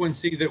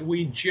frequency that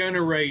we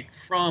generate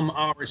from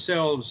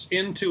ourselves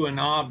into an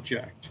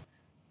object.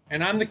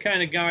 And I'm the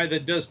kind of guy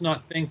that does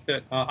not think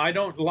that, I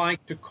don't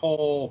like to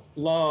call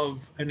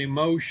love an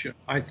emotion.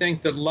 I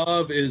think that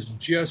love is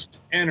just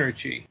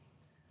energy.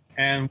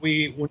 And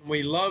when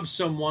we love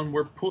someone,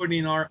 we're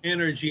putting our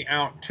energy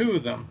out to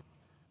them.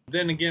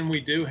 Then again, we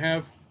do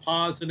have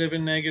positive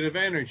and negative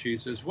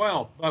energies as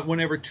well. But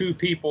whenever two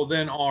people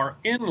then are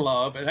in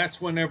love,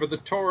 that's whenever the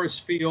torus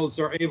fields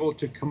are able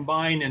to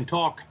combine and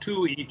talk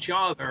to each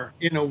other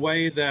in a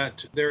way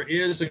that there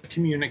is a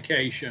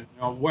communication.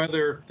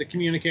 Whether the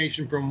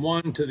communication from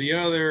one to the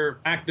other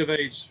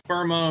activates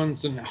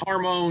pheromones and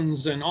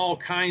hormones and all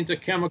kinds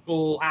of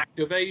chemical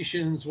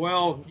activations,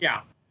 well,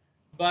 yeah.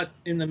 But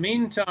in the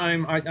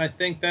meantime, I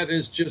think that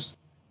is just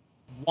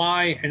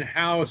why and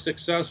how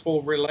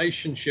successful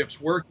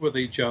relationships work with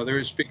each other,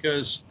 is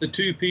because the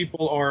two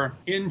people are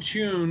in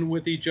tune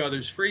with each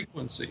other's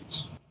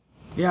frequencies.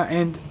 Yeah,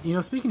 and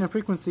speaking of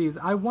frequencies,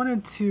 I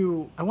wanted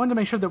to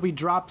make sure that we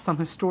drop some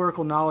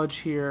historical knowledge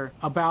here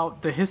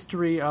about the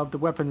history of the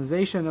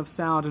weaponization of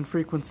sound and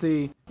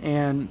frequency.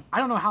 And I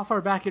don't know how far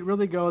back it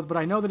really goes, but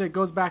I know that it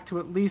goes back to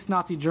at least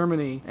Nazi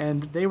Germany,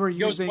 and they were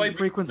using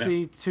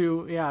frequency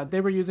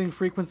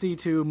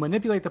to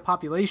manipulate the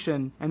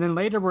population, and then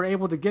later were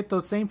able to get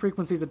those same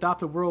frequencies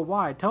adopted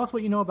worldwide. Tell us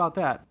what you know about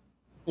that.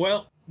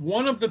 Well,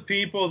 one of the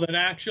people that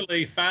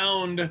actually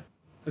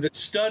that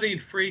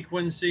studied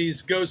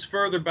frequencies goes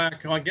further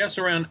back, I guess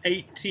around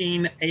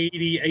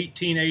 1880,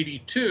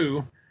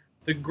 1882.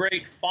 The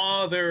great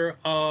father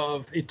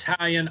of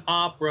Italian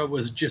opera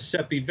was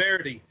Giuseppe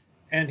Verdi.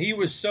 And he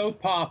was so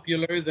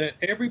popular that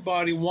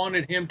everybody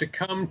wanted him to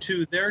come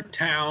to their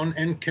town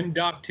and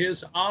conduct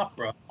his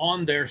opera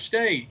on their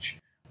stage.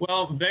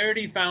 Well,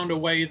 Verdi found a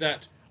way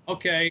that,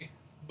 okay,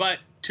 but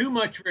too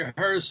much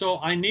rehearsal,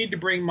 I need to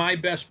bring my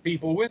best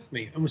people with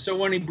me. And so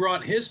when he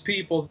brought his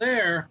people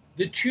there,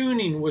 the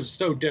tuning was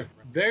so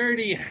different.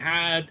 Verdi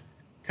had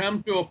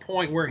come to a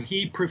point where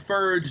he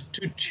preferred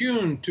to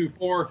tune to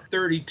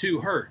 432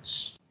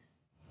 hertz.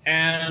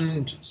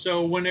 And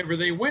so whenever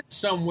they went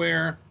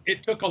somewhere,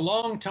 it took a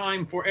long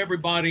time for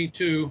everybody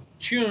to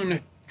tune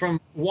from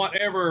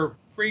whatever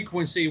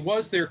frequency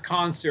was their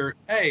concert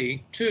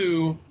A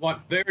to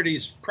what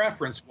Verdi's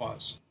preference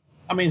was.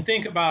 I mean,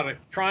 think about it.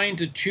 Trying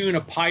to tune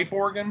a pipe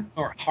organ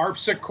or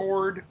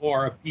harpsichord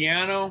or a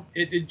piano,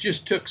 it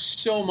just took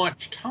so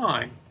much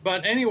time.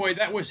 But anyway,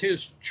 that was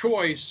his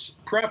choice,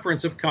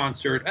 preference of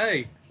concert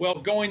A.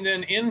 Well, going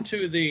then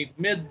into the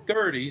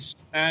mid-30s,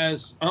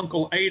 as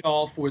Uncle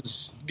Adolf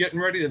was getting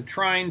ready to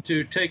trying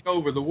to take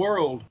over the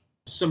world,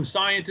 some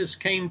scientists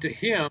came to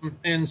him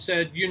and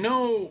said,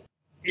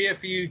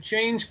 if you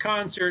change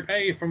concert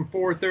A from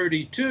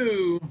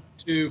 432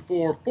 to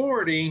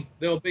 440,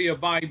 there'll be a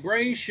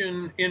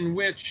vibration in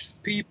which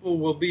people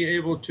will be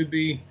able to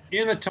be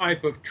in a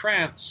type of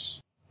trance,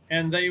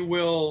 and they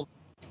will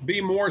be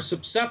more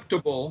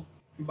susceptible.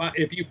 But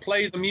if you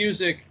play the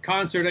music,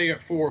 concert A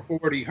at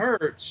 440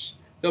 hertz,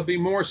 they'll be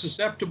more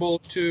susceptible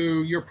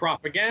to your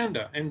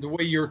propaganda and the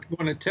way you're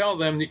going to tell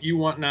them that you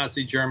want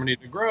Nazi Germany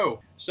to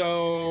grow.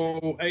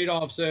 So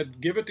Adolf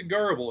said, give it to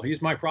Goebbels.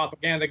 He's my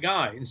propaganda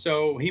guy. And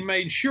so he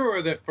made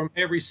sure that from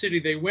every city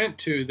they went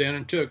to then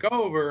and took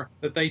over,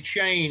 that they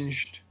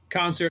changed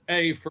concert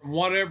A from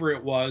whatever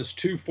it was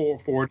to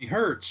 440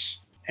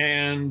 hertz.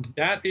 And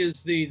that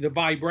is the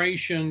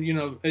vibration,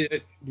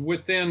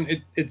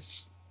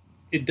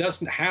 it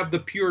doesn't have the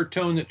pure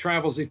tone that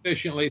travels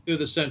efficiently through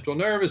the central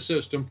nervous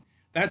system.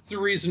 That's the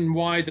reason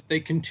why that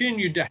they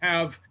continued to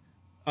have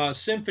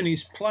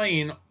symphonies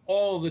playing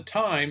all the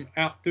time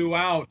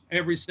throughout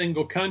every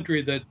single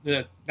country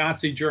that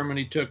Nazi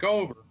Germany took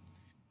over.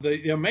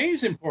 The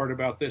amazing part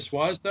about this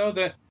was, though,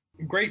 that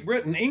Great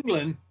Britain,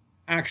 England,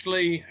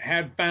 actually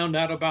had found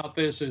out about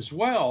this as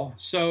well.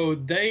 So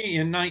they,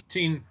 in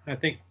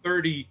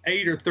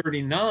 1938 or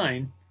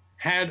 39,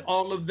 had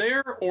all of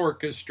their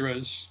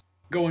orchestras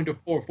going to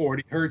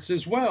 440 hertz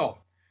as well,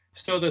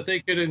 so that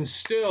they could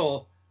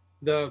instill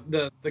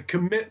the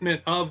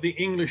commitment of the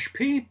English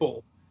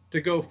people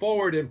to go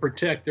forward and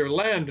protect their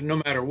land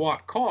no matter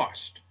what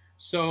cost.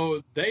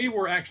 So they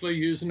were actually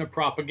using the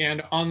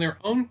propaganda on their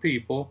own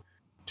people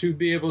to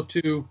be able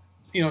to,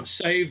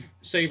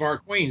 save our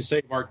queen,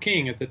 save our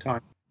king at the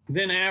time.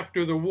 Then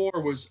after the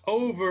war was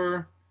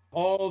over,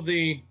 all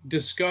the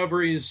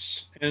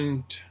discoveries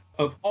and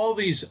of all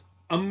these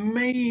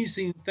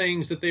amazing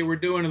things that they were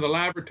doing in the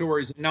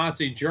laboratories in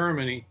Nazi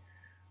Germany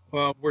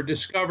were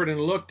discovered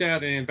and looked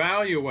at and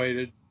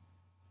evaluated.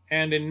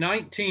 And in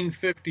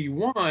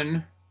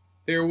 1951,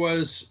 there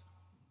was,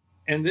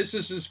 and this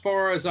is as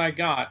far as I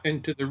got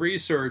into the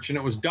research, and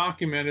it was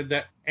documented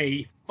that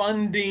a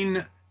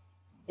funding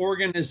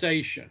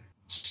organization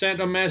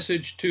sent a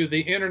message to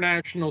the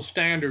International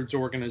Standards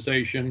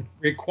Organization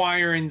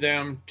requiring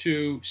them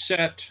to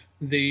set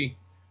the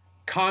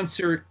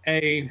concert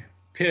A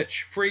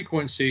pitch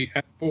frequency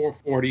at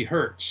 440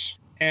 hertz.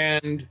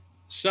 And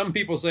some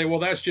people say, well,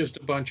 that's just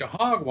a bunch of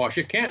hogwash.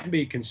 It can't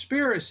be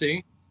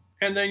conspiracy.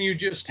 And then you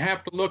just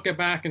have to look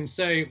back and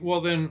say, well,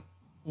 then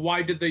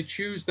why did they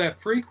choose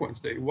that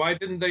frequency? Why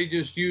didn't they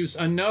just use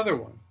another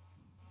one?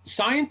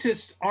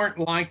 Scientists aren't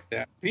like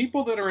that.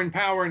 People that are in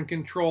power and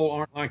control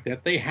aren't like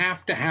that. They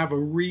have to have a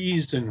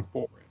reason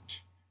for it.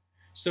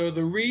 So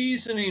the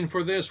reasoning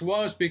for this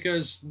was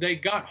because they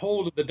got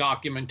hold of the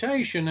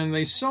documentation and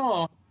they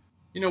saw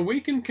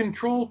We can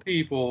control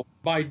people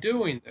by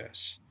doing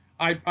this.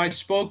 I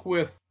spoke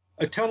with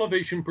a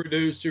television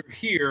producer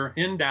here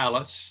in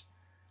Dallas.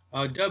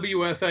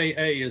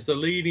 WFAA is the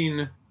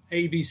leading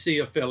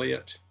ABC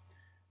affiliate.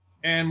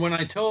 And when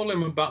I told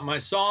him about my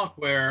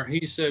software,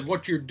 he said,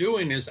 what you're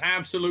doing is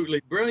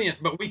absolutely brilliant,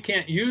 but we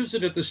can't use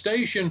it at the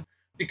station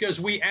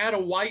because we add a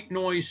white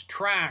noise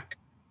track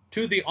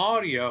to the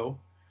audio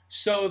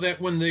so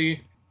that when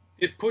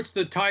it puts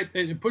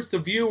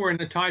the viewer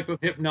in a type of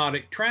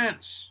hypnotic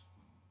trance,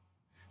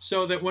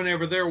 so that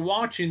whenever they're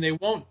watching, they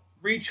won't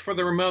reach for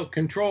the remote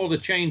control to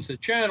change the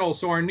channel,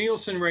 so our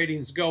Nielsen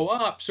ratings go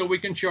up so we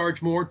can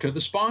charge more to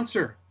the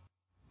sponsor.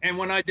 And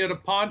when I did a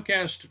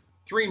podcast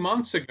 3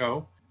 months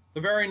ago, the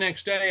very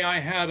next day, I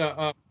had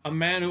a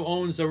man who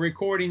owns a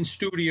recording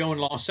studio in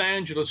Los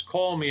Angeles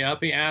call me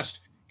up. He asked,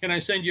 can I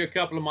send you a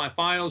couple of my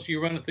files?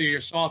 You run it through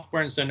your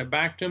software and send it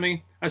back to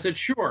me? I said,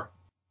 sure.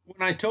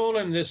 When I told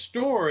him this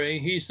story,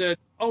 he said,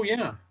 oh,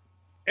 yeah,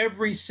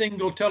 every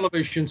single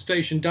television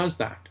station does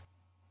that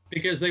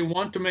because they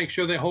want to make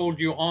sure they hold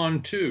you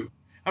on to.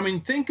 I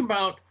mean, think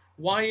about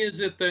why is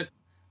it that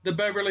the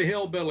Beverly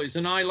Hillbillies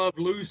and I Love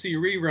Lucy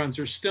reruns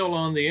are still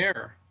on the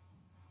air?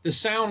 The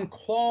sound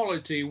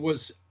quality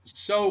was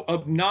so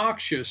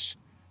obnoxious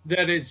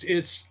that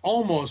it's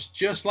almost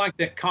just like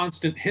that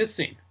constant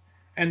hissing.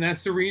 And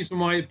that's the reason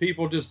why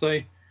people just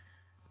say,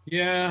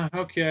 yeah,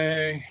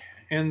 okay.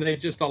 And they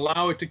just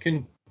allow it to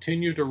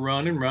continue to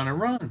run and run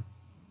and run.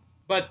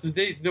 But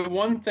the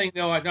one thing,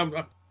 though,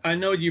 I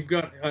know you've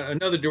got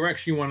another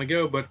direction you want to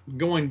go, but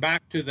going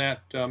back to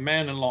that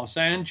man in Los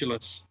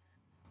Angeles,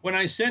 when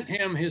I sent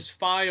him his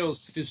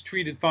files, his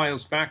treated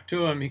files back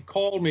to him, he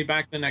called me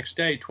back the next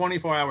day,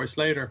 24 hours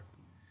later,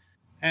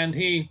 and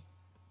he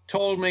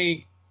told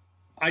me,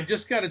 I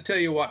just got to tell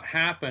you what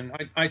happened.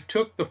 I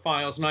took the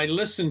files and I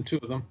listened to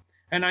them,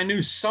 and I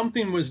knew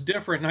something was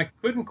different, and I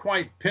couldn't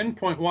quite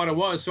pinpoint what it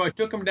was, so I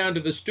took them down to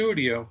the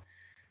studio,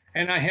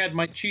 and I had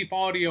my chief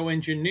audio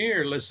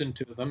engineer listen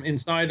to them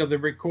inside of the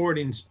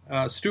recording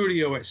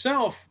studio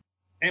itself,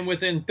 and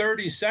within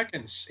 30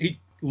 seconds, he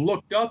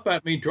looked up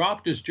at me,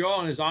 dropped his jaw,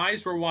 and his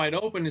eyes were wide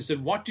open and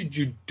said, what did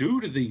you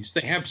do to these?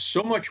 They have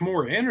so much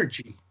more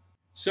energy.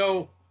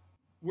 So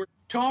we're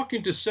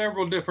talking to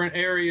several different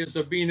areas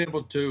of being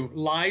able to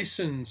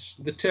license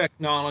the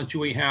technology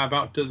we have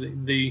out to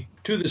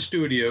the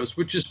studios,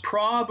 which is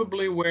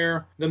probably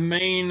where the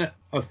main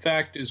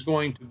effect is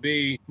going to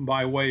be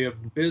by way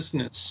of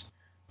business.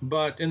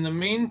 But in the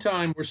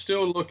meantime, we're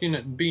still looking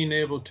at being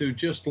able to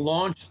just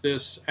launch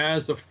this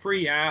as a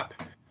free app,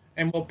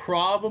 and we'll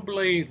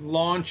probably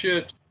launch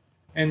it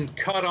and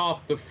cut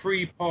off the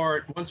free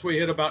part once we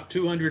hit about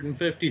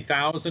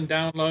 250,000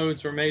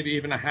 downloads, or maybe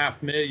even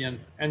 500,000,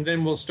 and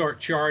then we'll start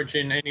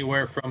charging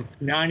anywhere from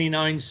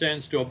 99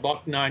 cents to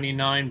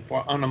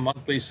 $1.99 on a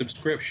monthly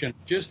subscription,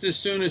 just as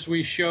soon as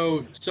we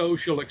show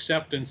social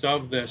acceptance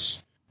of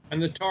this.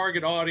 And the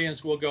target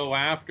audience we'll go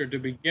after to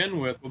begin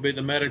with will be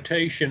the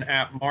meditation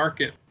app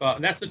market.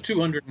 That's a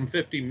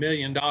 $250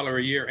 million a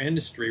year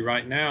industry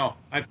right now.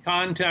 I've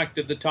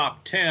contacted the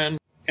top 10,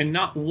 and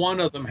not one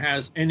of them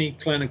has any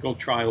clinical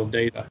trial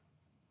data.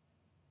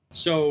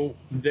 So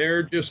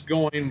they're just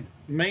going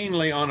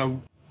mainly on a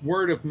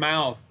word of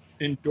mouth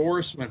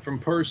endorsement from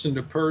person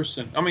to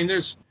person. I mean,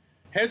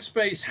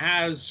 Headspace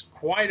has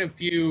quite a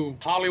few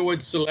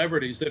Hollywood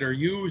celebrities that are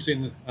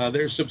using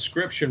their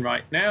subscription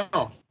right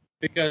now,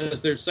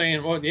 because they're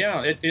saying, well,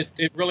 yeah,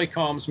 it really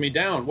calms me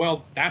down.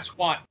 Well, that's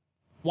what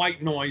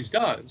white noise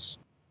does.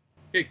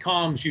 It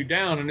calms you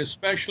down, and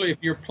especially if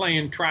you're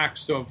playing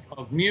tracks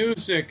of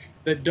music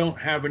that don't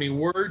have any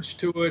words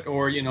to it,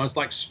 or, it's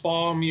like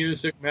spa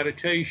music,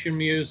 meditation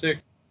music.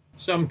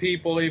 Some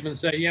people even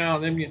say, yeah,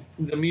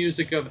 the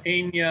music of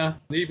Enya,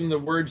 even the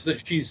words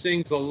that she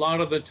sings a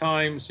lot of the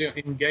times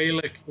in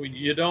Gaelic,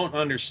 you don't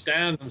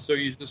understand them, so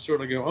you just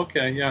sort of go,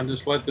 okay, yeah,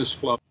 just let this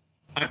flow.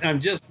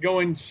 I'm just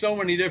going so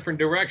many different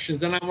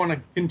directions, and I want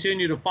to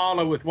continue to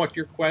follow with what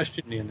your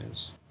questioning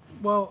is.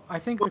 Well, I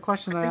think the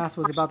question I asked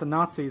was about the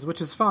Nazis,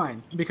 which is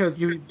fine, because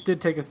you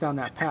did take us down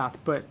that path.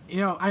 But,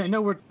 I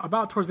know we're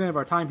about towards the end of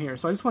our time here,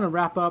 so I just want to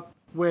wrap up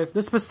with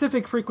the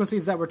specific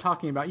frequencies that we're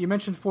talking about. You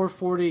mentioned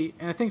 440,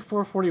 and I think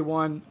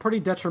 441, pretty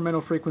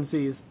detrimental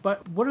frequencies.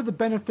 But what are the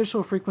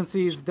beneficial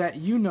frequencies that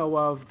you know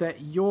of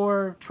that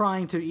you're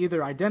trying to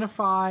either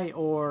identify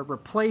or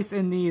replace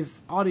in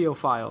these audio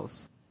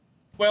files?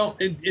 Well,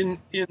 in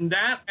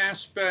that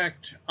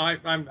aspect,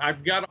 I've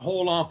got to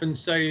hold off and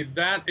say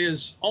that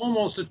is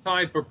almost a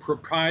type of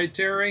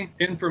proprietary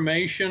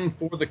information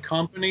for the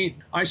company.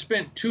 I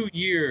spent 2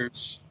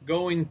 years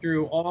going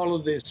through all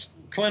of this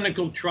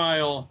clinical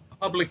trial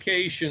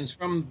publications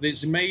from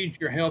these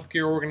major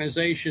healthcare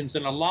organizations,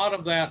 and a lot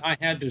of that I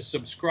had to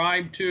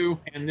subscribe to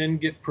and then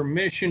get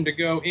permission to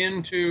go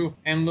into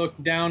and look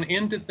down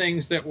into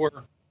things that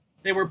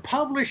they were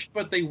published,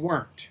 but they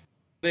weren't.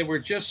 They were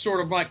just sort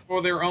of like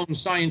for their own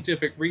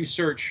scientific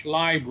research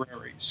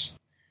libraries.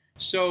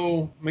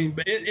 So, I mean,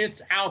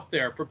 it's out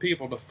there for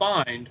people to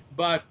find.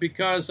 But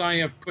because I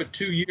have put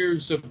 2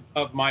 years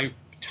of my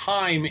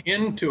time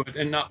into it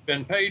and not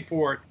been paid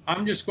for it,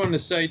 I'm just going to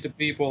say to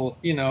people,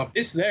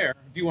 it's there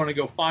if you want to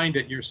go find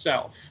it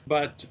yourself.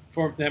 But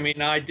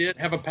I did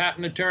have a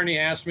patent attorney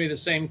ask me the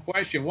same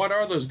question. What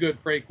are those good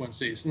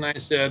frequencies? And I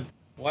said,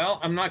 well,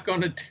 I'm not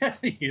going to tell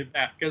you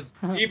that, because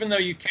even though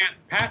you can't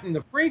patent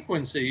the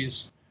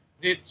frequencies,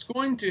 it's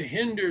going to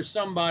hinder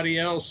somebody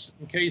else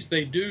in case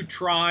they do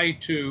try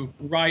to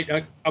write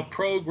a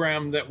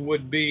program that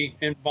would be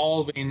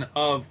involving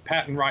of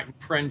patent right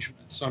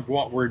infringements of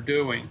what we're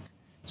doing.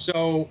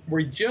 So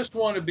we just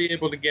want to be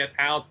able to get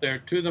out there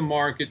to the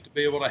market to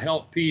be able to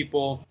help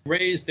people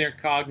raise their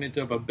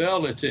cognitive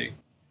ability.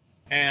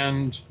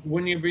 And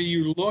whenever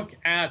you look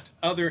at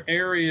other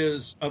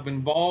areas of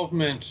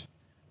involvement,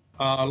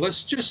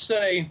 let's just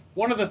say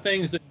one of the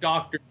things that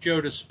Dr.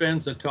 Joe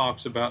Dispenza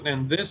talks about,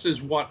 and this is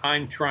what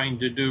I'm trying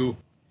to do,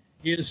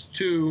 is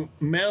to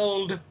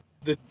meld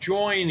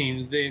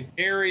the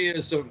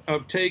areas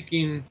of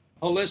taking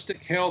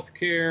holistic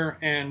healthcare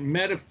and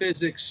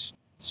metaphysics,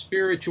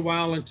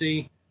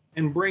 spirituality,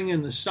 and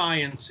bringing the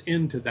science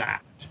into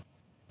that.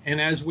 And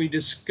as we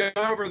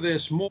discover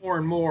this more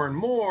and more and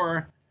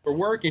more, we're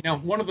working. Now,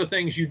 one of the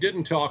things you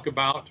didn't talk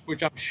about,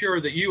 which I'm sure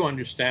that you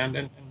understand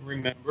and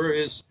remember,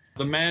 is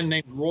the man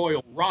named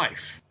Royal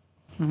Rife.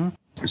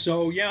 Mm-hmm.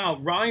 So, yeah,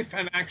 Rife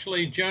had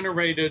actually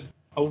generated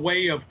a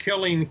way of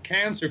curing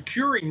cancer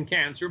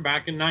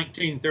back in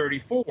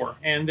 1934.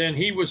 And then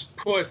he was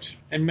put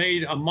and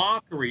made a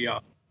mockery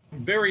of,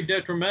 very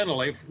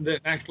detrimentally,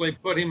 that actually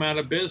put him out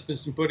of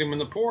business and put him in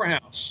the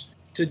poorhouse.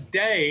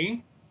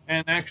 Today,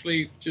 and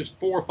actually just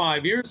 4 or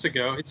 5 years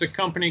ago, it's a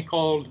company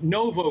called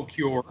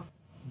NovoCure,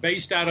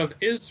 based out of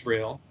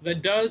Israel,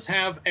 that does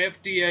have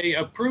FDA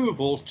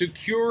approval to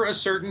cure a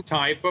certain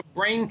type of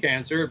brain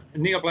cancer,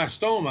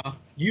 neoblastoma,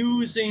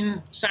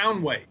 using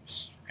sound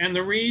waves. And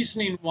the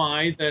reasoning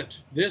why that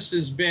this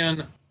has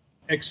been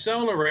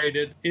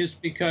accelerated is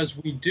because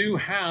we do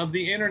have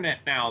the internet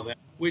now,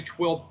 which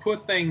will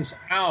put things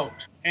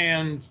out,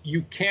 and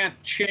you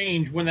can't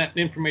change when that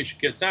information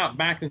gets out.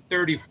 Back in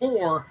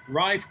 34,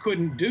 Rife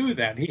couldn't do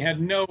that. He had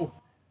no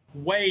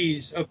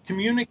ways of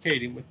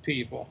communicating with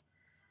people.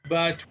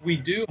 But we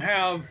do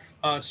have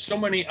so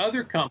many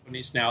other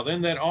companies now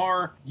that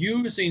are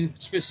using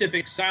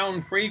specific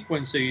sound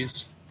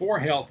frequencies for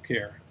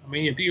healthcare. I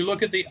mean, if you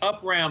look at the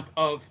up-ramp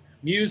of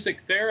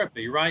music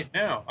therapy right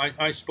now,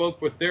 I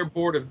spoke with their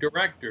board of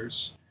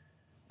directors,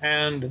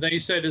 and they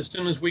said as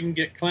soon as we can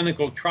get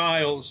clinical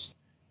trials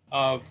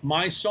of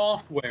my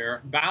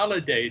software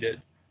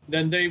validated,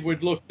 then they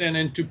would look then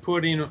into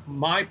putting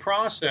my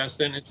process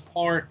then as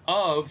part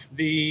of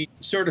the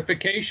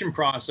certification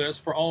process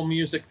for all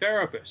music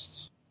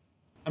therapists.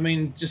 I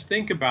mean, just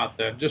think about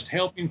that, just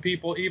helping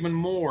people even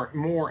more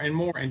and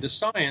more into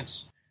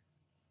science,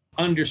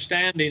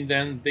 understanding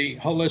then the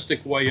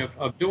holistic way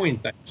of doing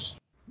things.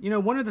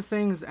 One of the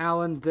things,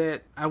 Alan,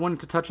 that I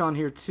wanted to touch on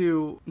here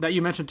too, that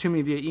you mentioned to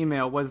me via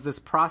email, was this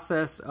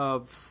process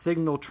of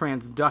signal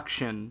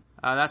transduction.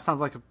 That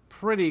sounds like a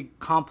pretty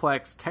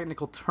complex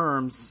technical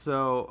term,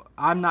 so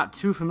I'm not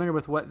too familiar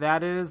with what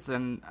that is.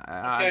 And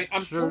okay,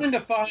 I'm trying to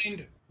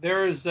find,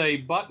 there is a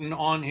button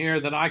on here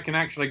that I can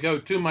actually go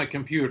to my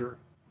computer,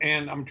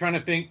 and I'm trying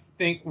to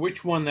think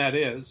which one that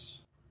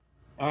is.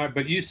 All right,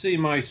 but you see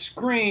my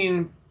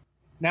screen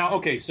now.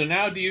 Okay, so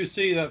now do you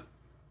see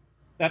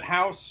that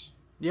house?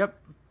 Yep.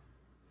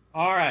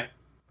 All right.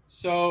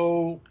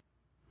 So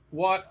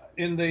what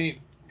in the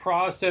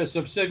process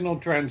of signal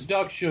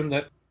transduction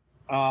that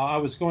I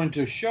was going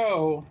to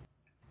show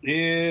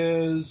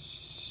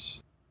is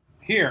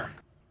here.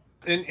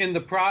 In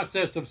the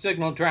process of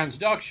signal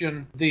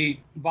transduction, the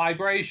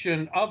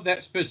vibration of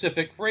that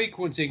specific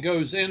frequency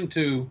goes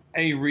into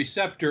a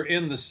receptor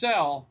in the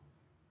cell.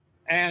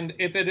 And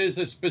if it is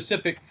a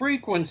specific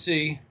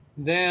frequency,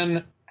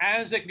 then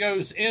as it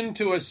goes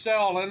into a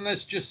cell, and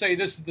let's just say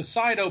this is the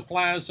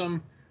cytoplasm,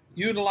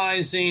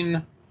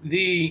 utilizing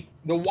the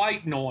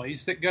white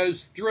noise that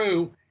goes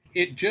through,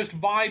 it just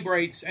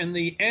vibrates, and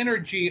the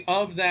energy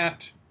of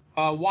that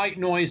white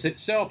noise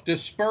itself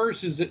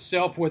disperses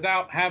itself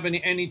without having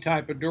any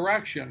type of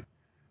direction.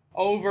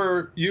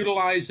 Over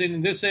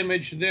utilizing this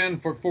image then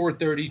for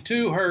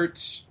 432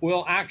 hertz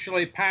will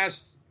actually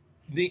pass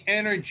the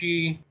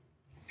energy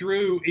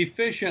through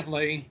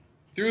efficiently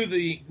through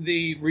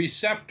the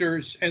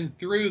receptors and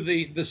through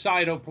the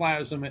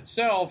cytoplasm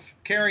itself,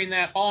 carrying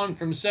that on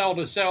from cell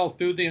to cell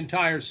through the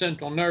entire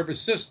central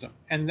nervous system.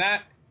 And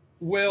that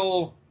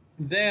will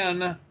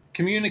then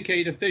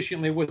communicate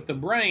efficiently with the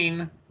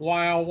brain,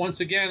 while once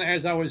again,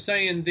 as I was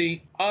saying,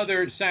 the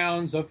other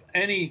sounds of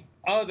any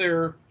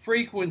other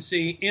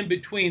frequency in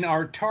between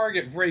our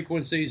target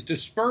frequencies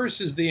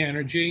disperses the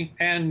energy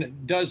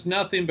and does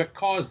nothing but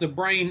cause the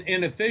brain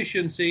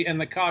inefficiency and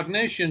the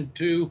cognition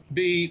to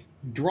be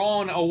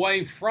drawn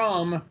away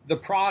from the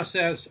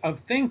process of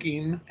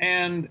thinking,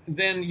 and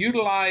then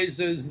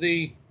utilizes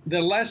the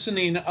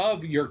lessening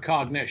of your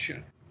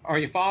cognition. Are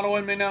you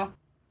following me now?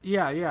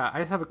 Yeah.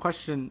 I have a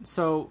question.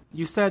 So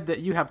you said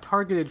that you have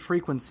targeted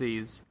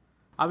frequencies.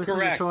 Obviously,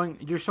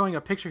 Correct. you're showing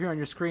a picture here on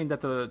your screen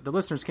that the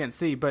listeners can't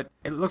see, but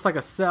it looks like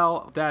a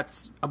cell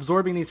that's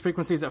absorbing these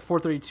frequencies at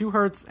 432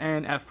 hertz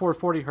and at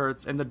 440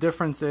 hertz, and the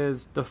difference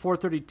is the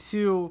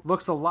 432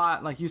 looks a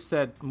lot, like you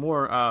said,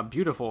 more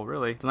beautiful,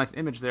 really. It's a nice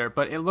image there,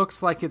 but it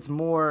looks like it's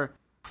more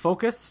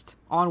focused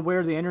on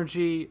where the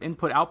energy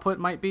input-output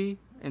might be,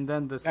 and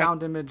then the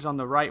sound image on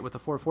the right with the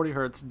 440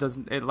 hertz,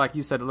 doesn't it, like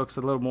you said, it looks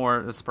a little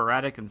more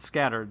sporadic and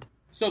scattered.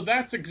 So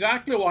that's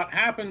exactly what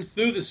happens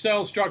through the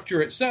cell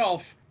structure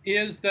itself,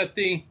 is that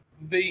the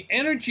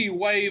energy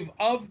wave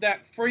of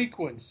that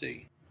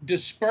frequency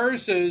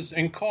disperses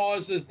and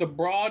causes the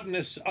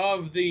broadness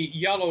of the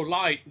yellow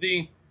light.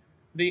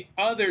 The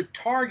other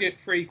target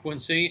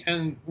frequency,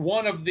 and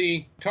one of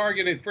the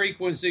targeted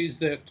frequencies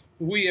that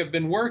we have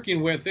been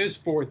working with is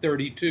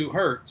 432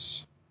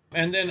 hertz,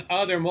 and then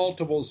other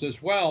multiples as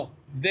well.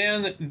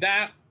 Then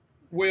that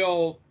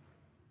will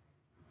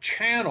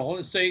channel,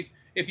 let's say,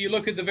 if you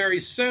look at the very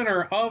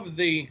center of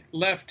the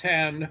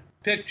left-hand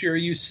picture,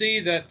 you see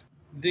that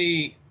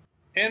the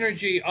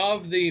energy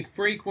of the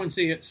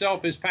frequency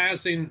itself is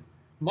passing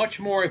much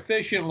more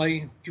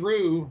efficiently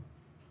through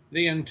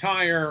the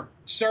entire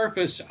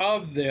surface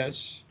of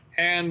this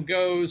and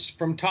goes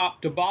from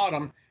top to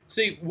bottom.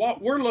 See,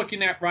 what we're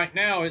looking at right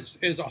now is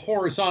a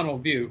horizontal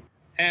view,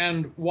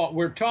 and what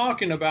we're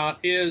talking about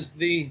is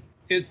the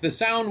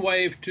sound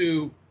wave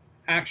to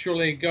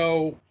actually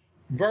go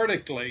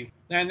vertically,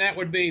 and that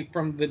would be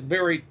from the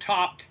very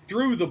top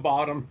through the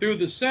bottom, through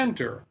the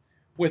center,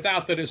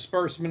 without the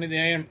disbursement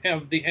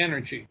of the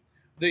energy.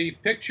 The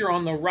picture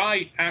on the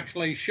right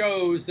actually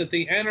shows that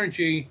the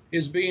energy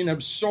is being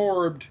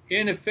absorbed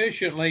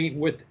inefficiently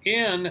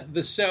within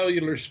the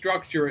cellular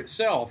structure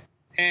itself.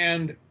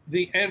 And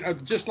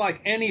just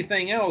like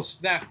anything else,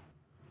 that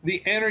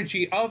the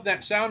energy of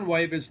that sound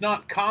wave is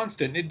not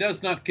constant. It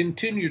does not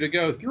continue to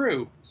go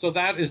through. So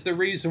that is the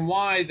reason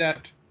why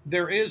that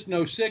there is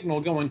no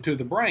signal going to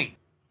the brain.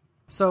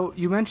 So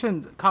you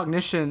mentioned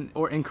cognition,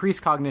 or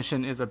increased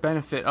cognition, is a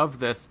benefit of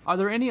this. Are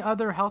there any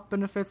other health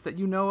benefits that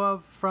you know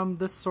of from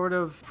this sort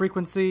of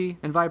frequency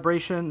and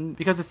vibration?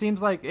 Because it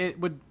seems like it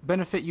would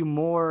benefit you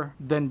more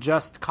than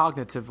just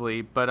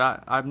cognitively, but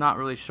I'm not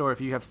really sure if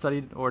you have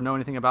studied or know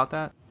anything about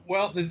that.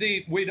 Well,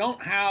 we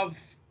don't have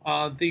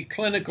the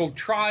clinical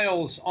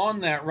trials on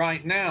that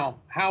right now.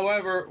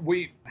 However,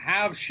 we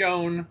have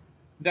shown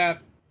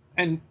that,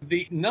 and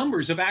the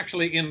numbers have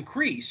actually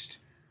increased,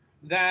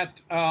 that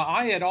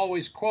I had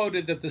always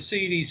quoted that the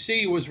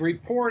CDC was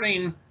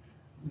reporting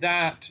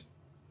that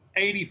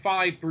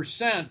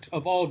 85%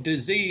 of all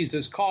disease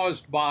is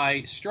caused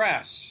by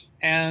stress.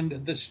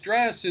 And the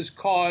stress is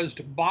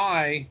caused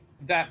by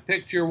that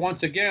picture,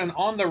 once again,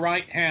 on the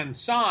right-hand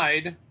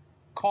side,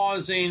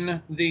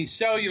 causing the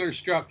cellular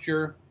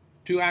structure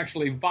to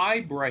actually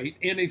vibrate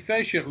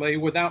inefficiently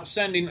without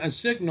sending a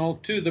signal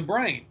to the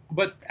brain.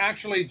 But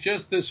actually,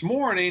 just this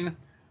morning,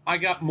 I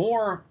got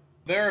more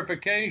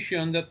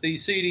verification that the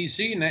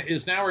CDC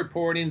is now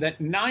reporting that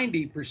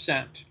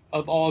 90%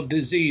 of all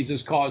disease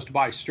is caused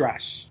by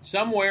stress,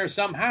 somewhere,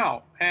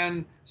 somehow.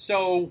 And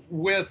so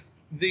with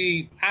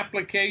the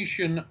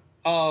application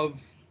of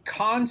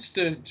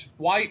constant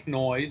white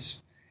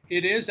noise,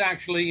 it is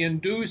actually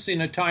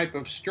inducing a type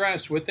of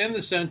stress within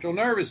the central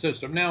nervous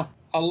system. Now,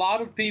 a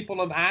lot of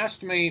people have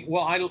asked me,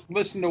 well, I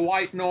listen to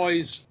white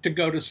noise to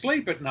go to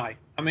sleep at night.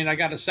 I mean, I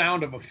got a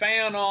sound of a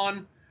fan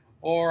on,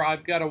 or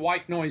I've got a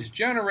white noise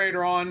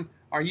generator on.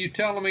 Are you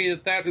telling me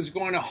that that is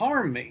going to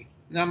harm me?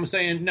 And I'm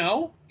saying,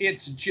 no,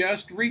 it's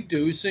just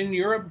reducing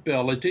your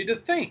ability to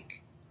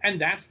think.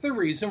 And that's the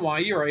reason why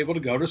you're able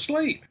to go to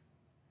sleep.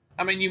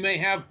 I mean, you may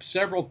have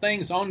several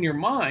things on your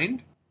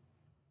mind,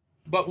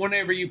 but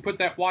whenever you put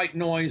that white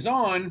noise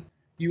on,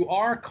 you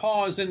are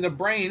causing the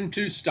brain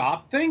to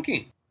stop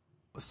thinking.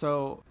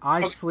 So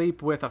I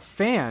sleep with a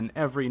fan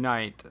every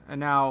night. And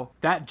now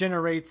that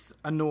generates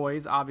a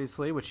noise,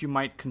 obviously, which you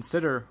might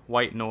consider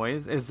white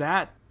noise. Is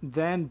that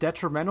then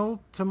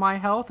detrimental to my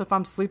health if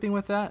I'm sleeping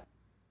with that?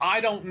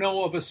 I don't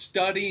know of a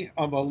study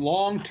of a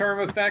long-term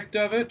effect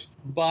of it,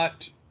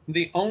 but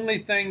the only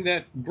thing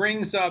that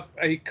brings up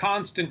a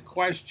constant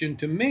question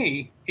to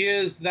me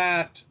is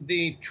that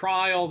the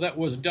trial that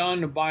was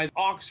done by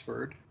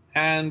Oxford,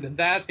 and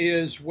that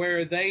is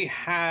where they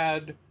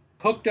had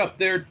hooked up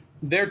their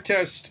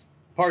test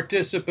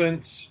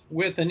participants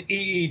with an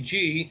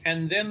EEG,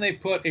 and then they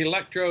put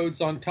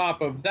electrodes on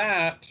top of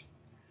that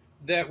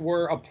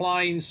were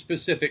applying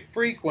specific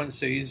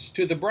frequencies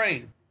to the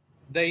brain.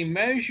 They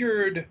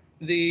measured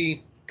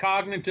the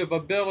cognitive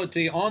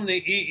ability on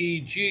the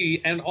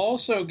EEG and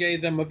also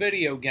gave them a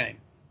video game.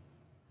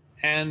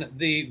 And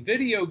the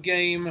video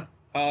game,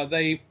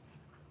 they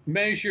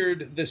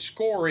measured the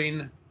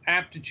scoring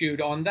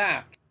aptitude on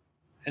that.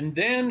 And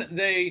then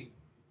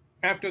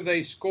after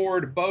they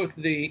scored both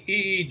the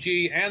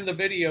EEG and the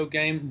video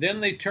game, then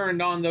they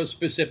turned on those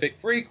specific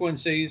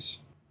frequencies,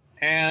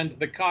 and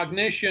the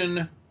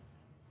cognition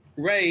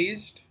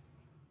raised,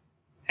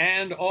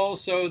 and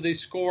also the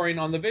scoring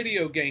on the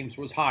video games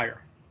was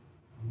higher.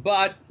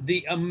 But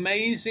the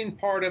amazing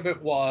part of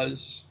it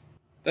was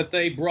that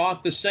they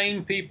brought the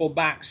same people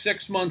back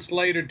 6 months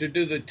later to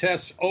do the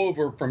tests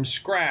over from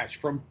scratch,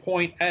 from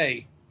point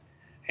A.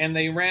 And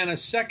they ran a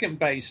second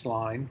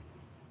baseline,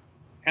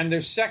 and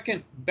their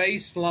second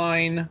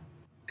baseline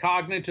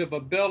cognitive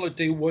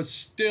ability was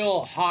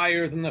still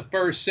higher than the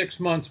first 6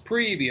 months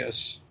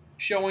previous,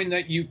 showing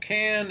that you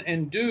can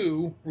and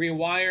do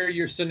rewire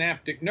your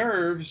synaptic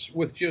nerves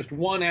with just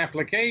one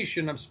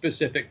application of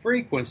specific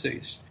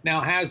frequencies.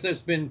 Now, has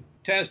this been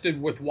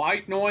tested with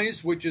white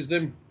noise, which has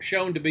been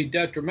shown to be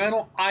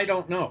detrimental? I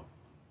don't know.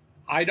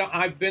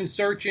 I've been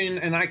searching,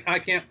 and I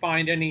can't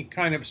find any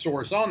kind of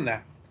source on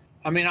that.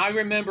 I mean, I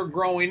remember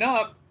growing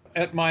up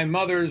at my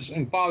mother's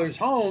and father's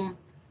home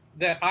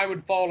that I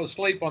would fall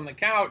asleep on the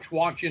couch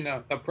watching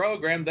a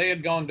program. They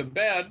had gone to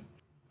bed,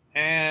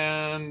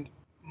 and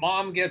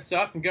Mom gets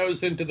up and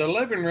goes into the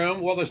living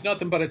room. Well, there's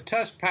nothing but a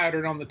test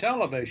pattern on the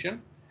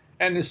television,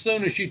 and as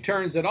soon as she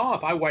turns it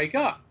off, I wake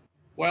up.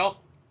 Well,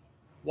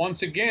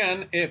 once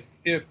again,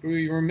 if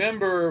we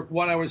remember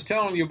what I was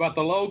telling you about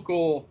the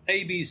local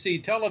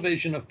ABC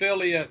television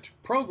affiliate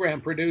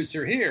program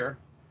producer here,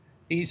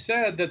 he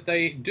said that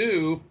they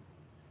do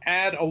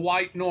add a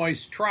white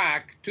noise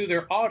track to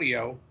their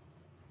audio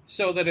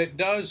so that it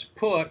does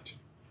put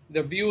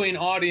the viewing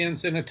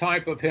audience in a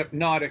type of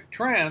hypnotic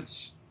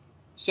trance,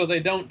 so they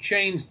don't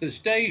change the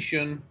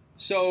station.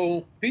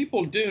 So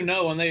people do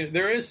know, and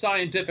there is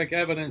scientific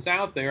evidence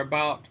out there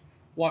about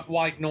what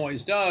white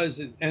noise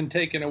does and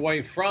taken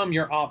away from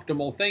your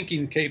optimal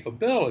thinking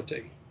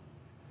capability.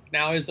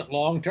 Now, is it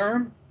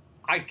long-term?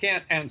 I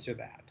can't answer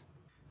that.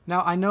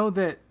 Now, I know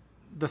that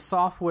the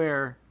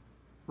software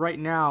right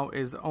now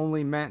is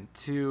only meant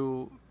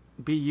to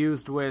be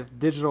used with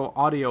digital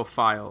audio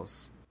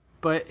files.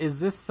 But is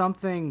this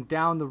something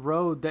down the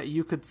road that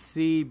you could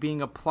see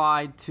being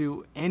applied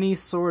to any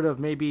sort of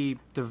maybe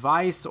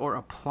device or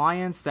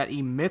appliance that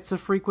emits a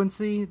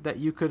frequency, that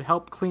you could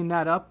help clean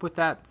that up with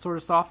that sort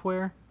of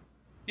software?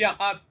 Yeah,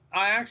 I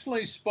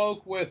actually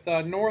spoke with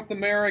a North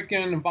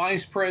American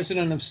vice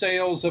president of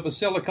sales of a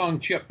silicon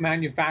chip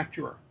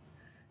manufacturer.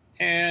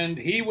 And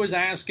he was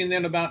asking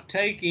then about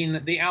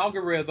taking the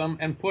algorithm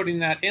and putting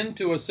that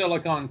into a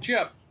silicon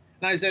chip.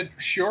 And I said,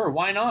 sure,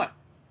 why not?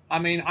 I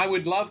mean, I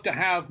would love to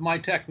have my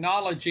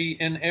technology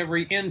in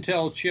every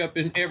Intel chip,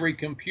 in every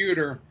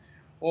computer,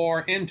 or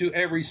into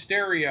every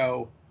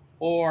stereo,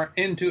 or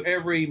into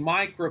every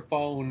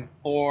microphone,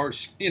 or,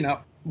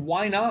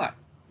 why not?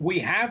 We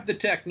have the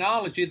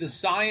technology, the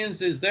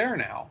science is there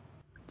now.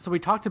 So we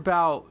talked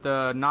about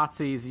the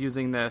Nazis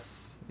using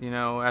this,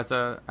 as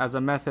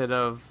a method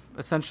of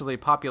essentially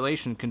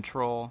population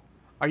control.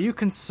 Are you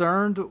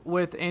concerned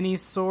with any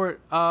sort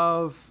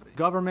of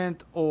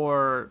government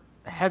or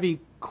heavy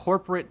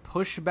corporate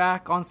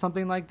pushback on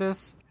something like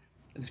this?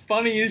 It's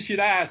funny you should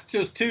ask.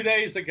 Just 2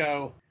 days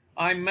ago,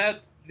 I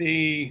met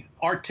the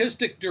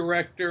artistic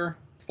director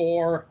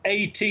for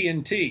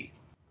AT&T.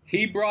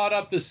 He brought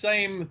up the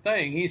same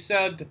thing. He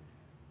said,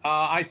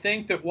 I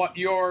think that what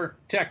your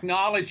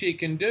technology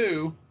can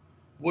do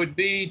would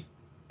be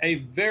a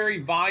very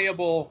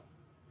viable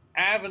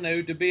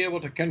avenue to be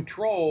able to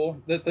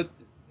control, that the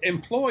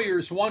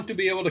employers want to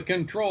be able to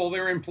control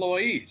their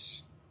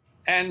employees.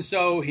 And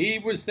so he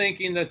was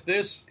thinking that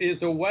this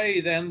is a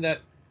way then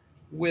that,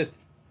 with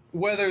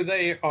whether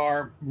they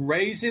are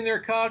raising their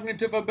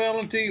cognitive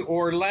ability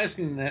or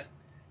lessening it,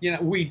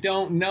 we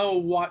don't know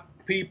what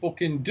people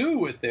can do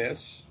with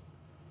this.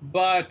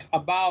 But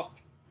about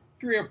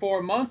 3 or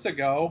 4 months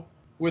ago,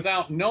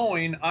 without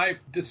knowing, I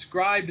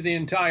described the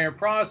entire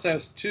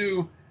process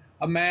to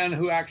a man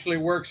who actually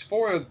works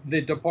for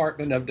the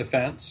Department of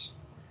Defense.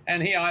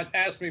 And he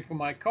asked me for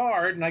my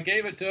card, and I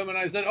gave it to him, and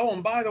I said, oh,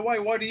 and by the way,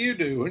 what do you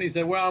do? And he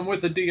said, well, I'm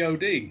with the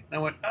DOD. And I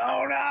went,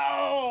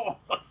 oh,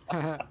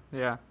 no!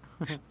 Yeah.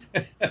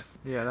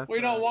 Yeah,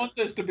 we don't want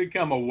this to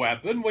become a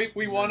weapon.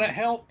 We want to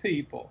help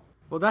people.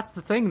 Well, that's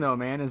the thing, though,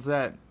 man, is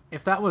that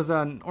if that was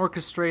an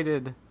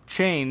orchestrated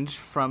change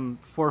from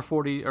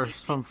 440 or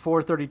from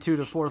 432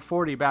 to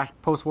 440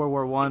 back post World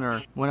War I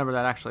or whenever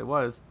that actually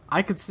was,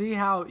 I could see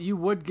how you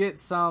would get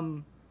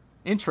some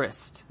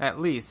interest, at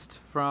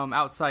least, from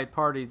outside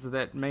parties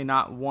that may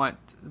not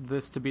want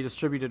this to be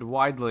distributed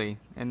widely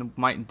and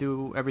might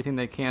do everything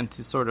they can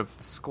to sort of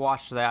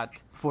squash that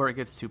before it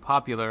gets too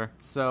popular.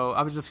 So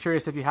I was just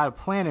curious if you had a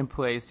plan in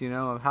place,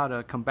 of how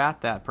to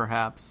combat that,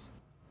 perhaps.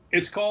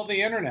 It's called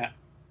the internet.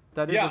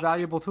 That is a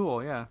valuable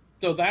tool, yeah.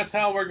 So that's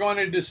how we're going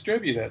to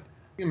distribute it.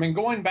 I mean,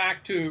 going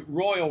back to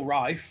Royal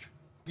Rife,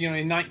 in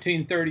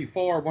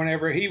 1934,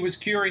 whenever he was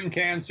curing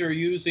cancer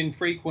using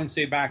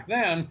frequency back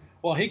then,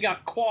 well, he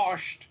got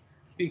quashed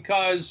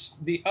because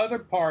the other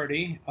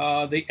party,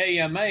 the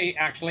AMA,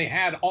 actually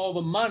had all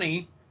the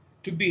money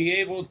to be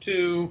able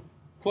to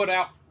put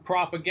out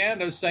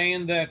propaganda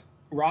saying that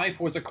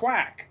Rife was a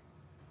quack.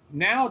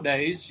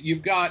 Nowadays,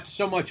 you've got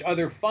so much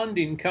other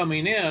funding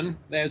coming in.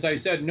 As I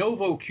said,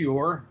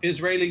 NovoCure,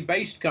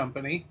 Israeli-based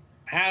company,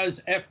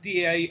 has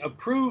FDA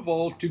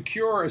approval to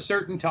cure a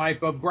certain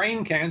type of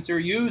brain cancer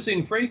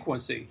using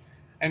frequency.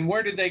 And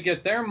where did they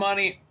get their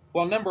money?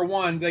 Well, number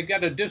one, they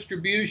got a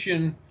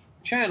distribution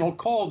channel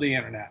called the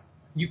internet.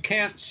 You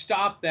can't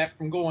stop that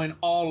from going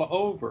all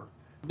over.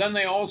 Then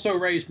they also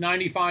raised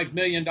 $95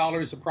 million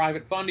of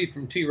private funding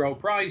from T. Rowe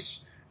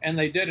Price, and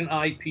they did an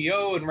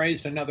IPO and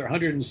raised another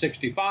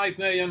 $165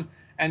 million.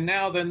 And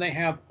now then they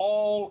have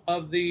all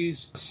of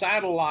these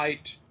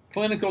satellite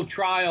clinical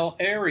trial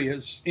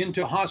areas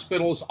into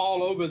hospitals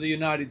all over the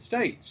United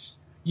States.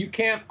 You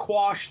can't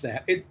quash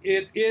that.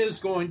 It is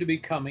going to be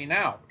coming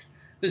out.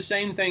 The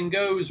same thing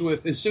goes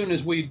with as soon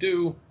as we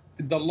do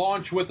the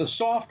launch with the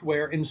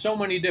software in so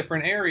many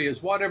different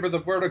areas, whatever the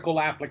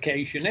vertical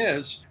application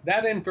is,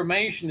 that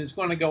information is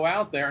going to go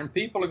out there and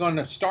people are going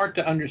to start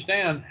to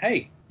understand,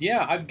 hey,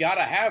 yeah, I've got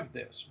to have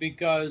this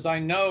because I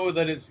know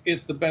that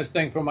it's the best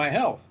thing for my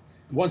health.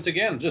 Once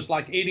again, just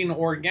like eating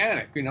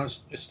organic,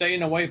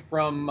 staying away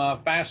from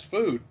fast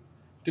food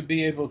to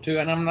be able to,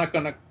 and I'm not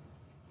going to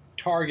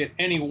target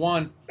any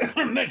one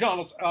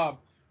McDonald's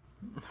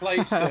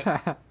place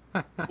that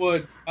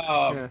would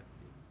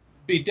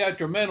be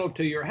detrimental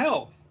to your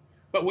health.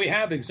 But we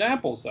have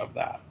examples of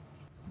that.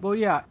 Well,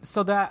 yeah,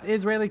 so that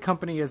Israeli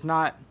company is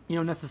not,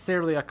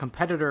 necessarily a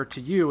competitor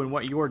to you and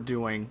what you're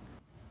doing.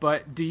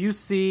 But do you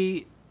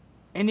see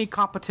any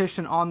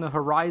competition on the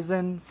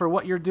horizon for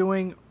what you're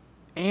doing?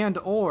 And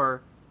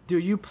or do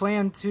you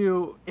plan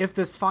to, if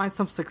this finds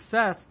some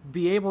success,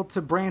 be able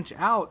to branch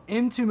out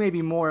into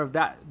maybe more of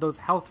those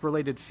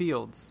health-related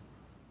fields?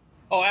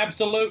 Oh,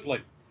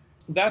 absolutely.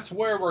 That's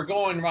where we're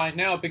going right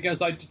now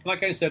because,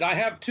 like I said, I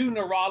have two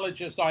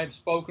neurologists I've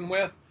spoken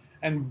with,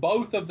 and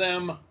both of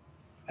them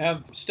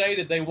have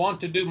stated they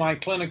want to do my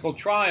clinical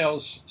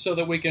trials so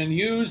that we can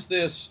use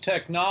this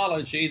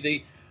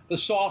technology, the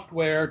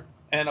software,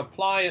 and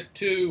apply it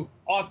to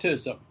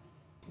autism.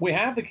 We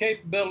have the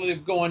capability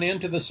of going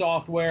into the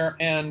software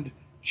and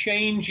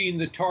changing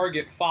the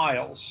target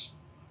files,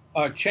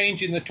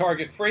 changing the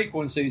target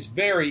frequencies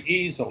very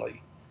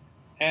easily.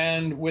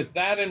 And with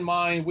that in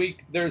mind,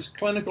 there's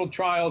clinical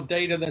trial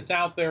data that's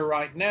out there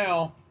right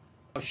now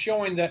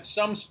showing that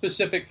some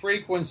specific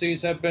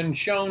frequencies have been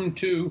shown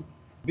to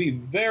be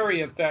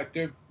very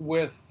effective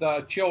with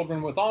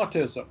children with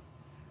autism.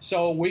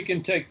 So we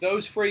can take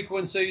those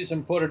frequencies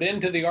and put it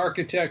into the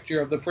architecture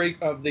of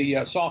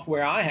the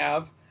software I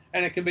have,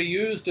 and it can be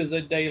used as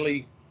a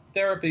daily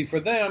therapy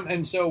for them,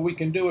 and so we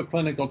can do a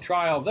clinical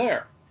trial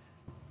there.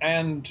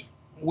 And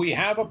we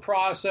have a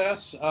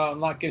process.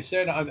 Like I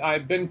said,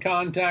 I've been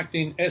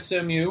contacting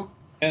SMU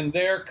and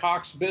their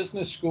Cox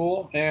Business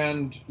School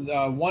and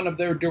one of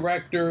their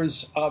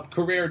directors of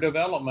career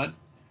development,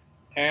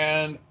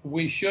 and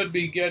we should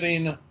be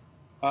getting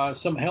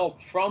some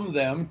help from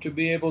them to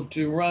be able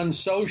to run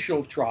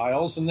social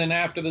trials. And then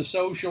after the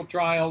social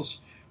trials,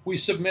 we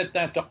submit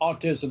that to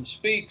Autism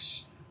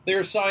Speaks.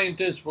 Their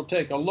scientists will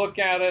take a look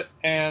at it,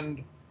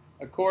 and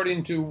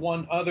according to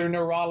one other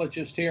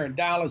neurologist here in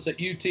Dallas at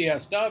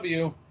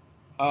UTSW,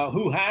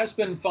 who has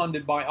been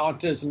funded by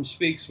Autism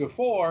Speaks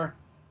before,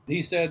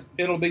 he said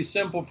it'll be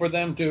simple for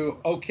them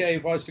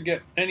for us to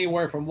get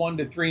anywhere from $1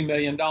 to $3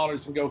 million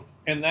and go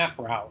in that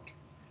route.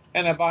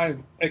 And if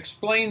I've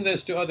explained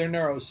this to other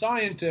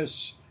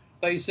neuroscientists,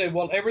 they say,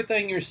 well,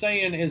 everything you're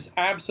saying is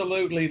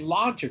absolutely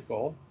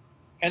logical.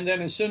 And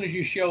then as soon as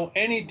you show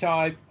any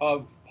type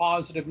of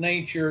positive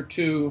nature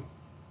to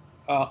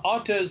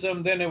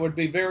autism, then it would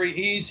be very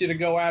easy to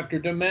go after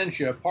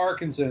dementia,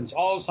 Parkinson's,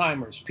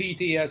 Alzheimer's,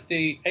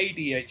 PTSD,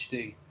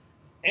 ADHD,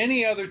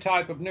 any other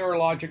type of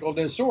neurological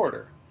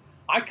disorder.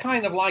 I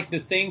kind of like to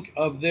think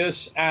of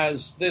this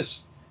as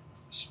this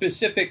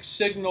specific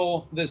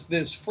signal,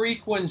 this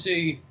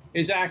frequency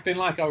is acting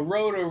like a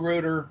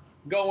roto-rooter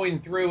going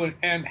through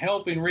and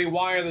helping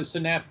rewire the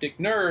synaptic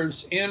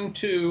nerves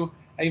into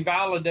a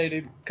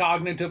validated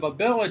cognitive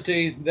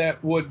ability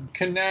that would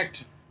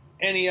connect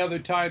any other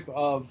type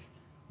of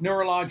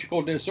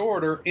neurological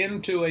disorder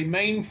into a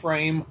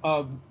mainframe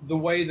of the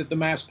way that the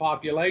mass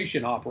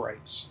population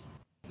operates.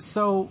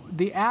 So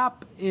the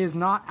app is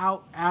not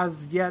out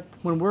as yet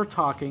when we're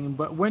talking,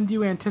 but when do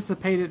you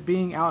anticipate it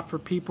being out for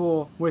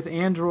people with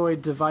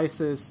Android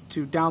devices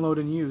to download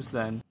and use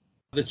then?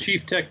 The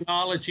chief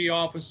technology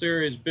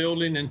officer is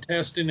building and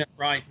testing it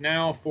right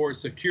now for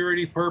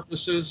security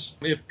purposes.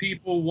 If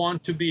people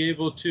want to be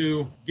able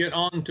to get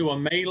onto a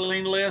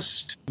mailing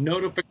list,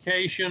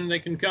 notification, they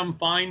can come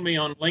find me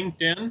on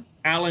LinkedIn,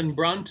 Alan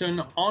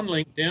Brunton on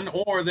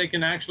LinkedIn, or they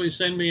can actually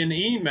send me an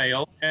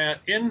email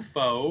at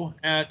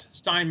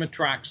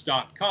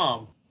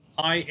info@cymatrax.com,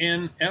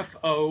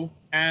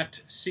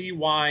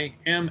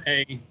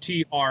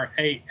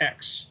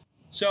 info@cymatrax.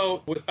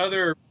 So with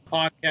other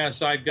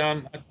podcasts I've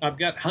done, I've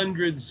got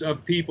hundreds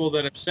of people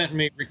that have sent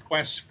me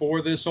requests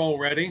for this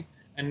already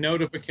and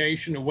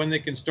notification of when they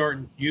can start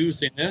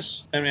using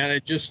this. I mean, I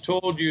just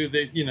told you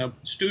that,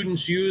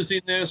 students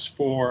using this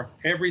for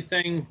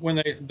everything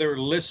when they're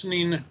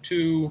listening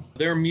to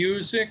their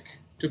music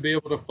to be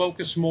able to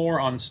focus more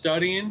on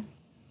studying.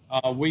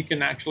 We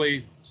can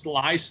actually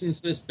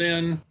license this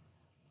then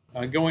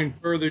going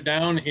further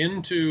down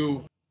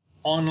into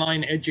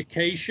online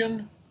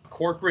education,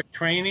 corporate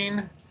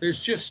training.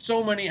 There's just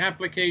so many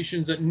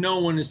applications that no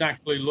one has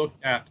actually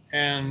looked at.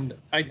 And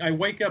I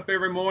wake up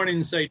every morning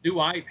and say,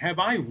 have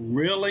I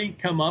really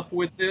come up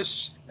with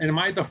this? And am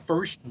I the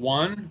first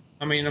one?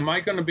 I mean, am I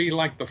going to be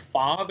like the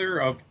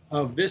father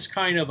of this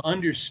kind of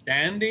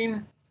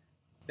understanding?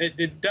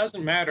 It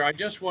doesn't matter. I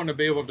just want to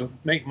be able to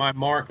make my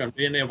mark on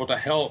being able to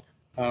help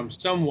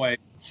some way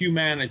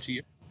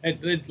humanity.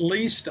 At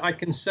least I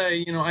can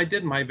say, I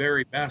did my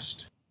very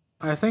best.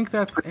 I think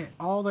that's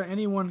all that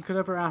anyone could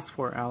ever ask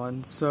for,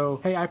 Alan.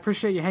 So, hey, I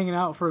appreciate you hanging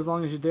out for as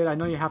long as you did. I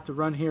know you have to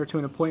run here to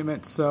an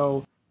appointment,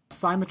 so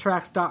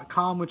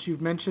Cymatrax.com, which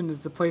you've mentioned,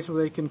 is the place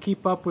where they can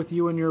keep up with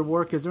you and your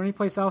work. Is there any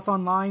place else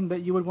online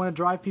that you would want to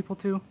drive people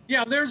to?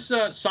 Yeah, there's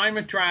a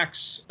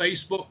Cymatrax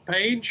Facebook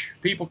page.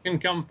 People can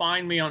come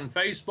find me on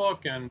Facebook,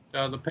 and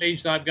the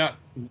page that I've got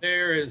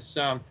there is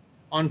on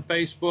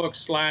Facebook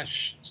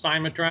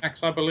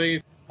 /Cymatrax, I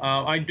believe.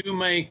 I do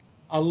make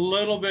a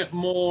little bit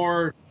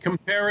more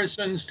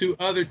comparisons to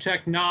other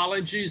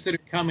technologies that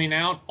are coming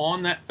out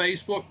on that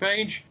Facebook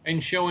page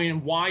and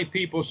showing why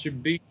people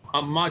should be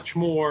much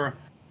more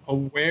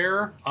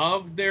aware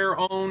of their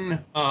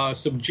own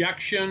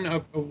subjection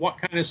of what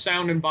kind of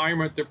sound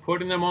environment they're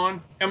putting them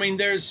on. I mean,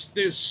 there's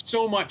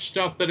so much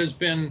stuff that has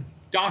been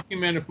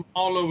documented from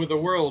all over the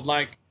world.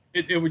 Like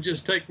it would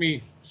just take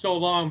me so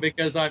long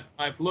because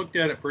I've looked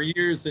at it for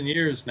years and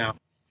years now.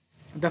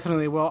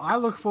 Definitely. Well, I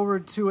look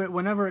forward to it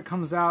whenever it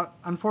comes out.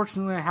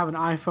 Unfortunately, I have an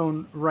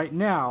iPhone right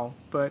now,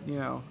 but,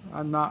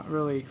 I'm not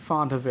really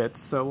fond of it,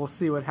 so we'll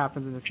see what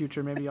happens in the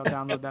future. Maybe I'll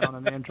download that on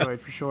an Android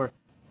for sure.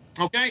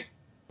 Okay.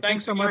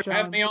 Thanks so much for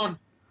having me on.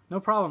 No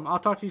problem. I'll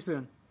talk to you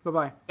soon.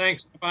 Bye-bye.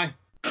 Thanks. Bye.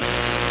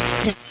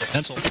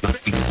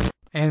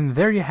 And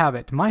there you have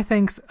it. My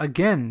thanks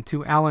again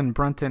to Alan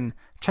Brunton.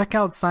 Check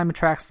out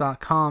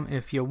Cymatrax.com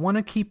if you want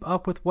to keep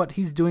up with what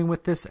he's doing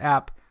with this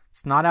app.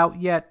 It's not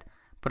out yet,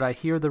 but I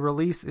hear the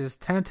release is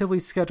tentatively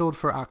scheduled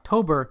for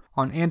October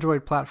on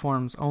Android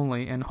platforms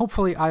only, and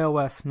hopefully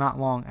iOS not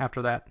long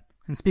after that.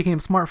 And speaking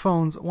of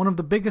smartphones, one of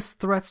the biggest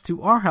threats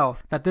to our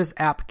health that this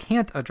app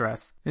can't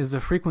address is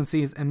the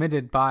frequencies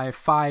emitted by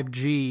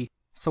 5G.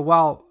 So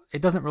while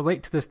it doesn't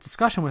relate to this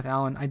discussion with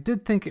Alan, I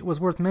did think it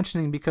was worth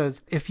mentioning because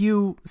if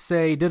you,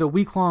 say, did a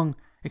week-long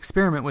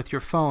experiment with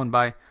your phone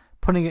by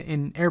putting it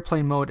in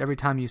airplane mode every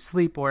time you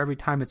sleep or every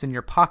time it's in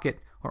your pocket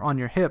or on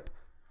your hip,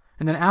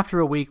 and then after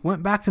a week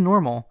went back to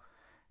normal,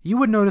 you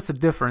would notice a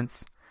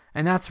difference.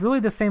 And that's really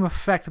the same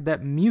effect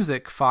that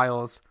music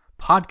files,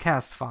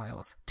 podcast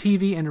files,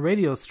 TV and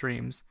radio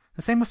streams,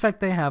 the same effect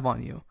they have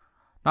on you.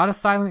 Not a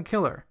silent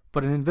killer,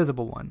 but an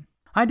invisible one.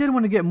 I did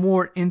want to get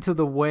more into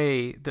the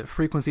way that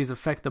frequencies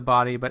affect the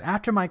body, but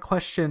after my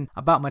question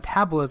about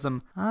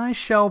metabolism, I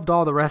shelved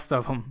all the rest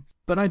of them.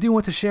 But I do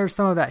want to share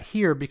some of that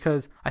here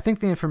because I think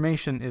the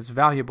information is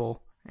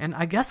valuable. And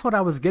I guess what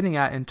I was getting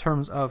at in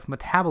terms of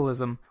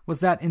metabolism was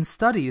that in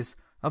studies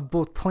of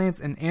both plants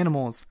and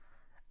animals,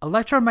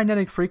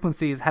 electromagnetic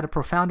frequencies had a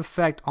profound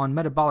effect on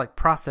metabolic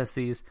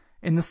processes.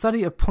 In the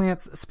study of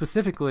plants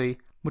specifically,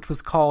 which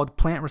was called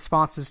Plant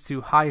Responses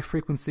to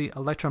High-Frequency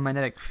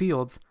Electromagnetic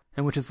Fields,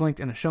 and which is linked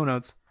in the show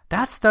notes,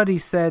 that study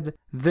said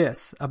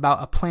this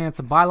about a plant's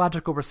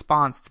biological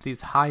response to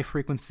these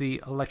high-frequency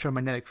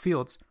electromagnetic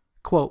fields.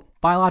 Quote,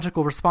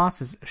 biological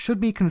responses should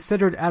be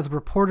considered as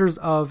reporters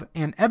of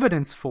and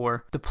evidence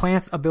for the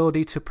plant's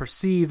ability to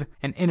perceive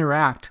and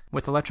interact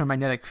with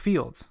electromagnetic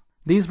fields.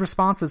 These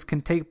responses can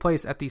take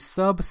place at the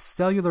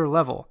subcellular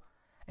level,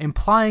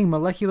 implying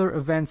molecular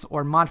events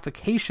or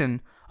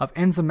modification of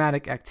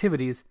enzymatic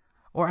activities,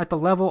 or at the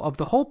level of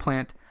the whole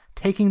plant,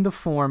 taking the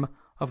form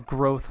of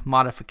growth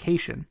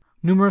modification.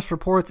 Numerous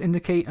reports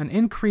indicate an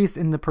increase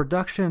in the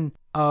production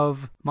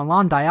of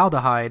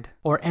malondialdehyde,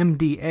 or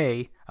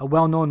MDA, a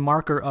well-known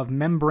marker of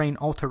membrane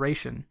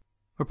alteration.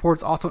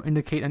 Reports also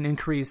indicate an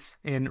increase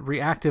in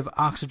reactive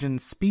oxygen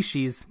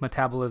species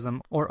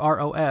metabolism, or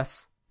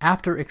ROS,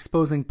 after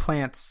exposing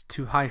plants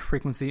to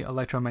high-frequency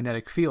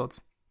electromagnetic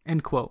fields.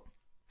 End quote.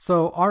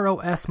 So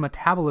ROS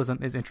metabolism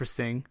is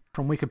interesting.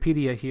 From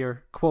Wikipedia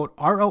here, quote,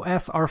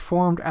 ROS are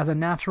formed as a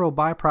natural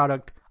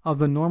byproduct of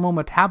the normal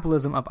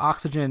metabolism of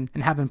oxygen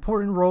and have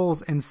important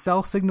roles in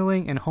cell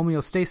signaling and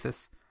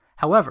homeostasis.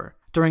 However,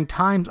 during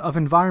times of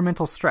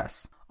environmental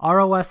stress,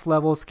 ROS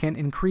levels can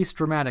increase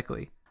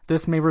dramatically.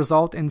 This may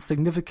result in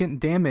significant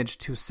damage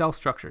to cell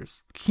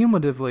structures.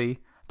 Cumulatively,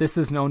 this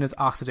is known as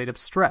oxidative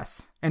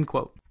stress. End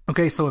quote.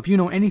 Okay, so if you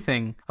know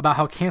anything about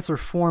how cancer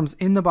forms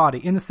in the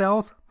body, in the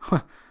cells,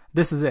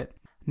 this is it.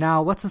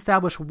 Now, let's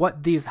establish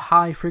what these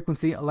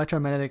high-frequency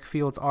electromagnetic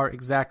fields are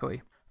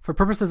exactly. For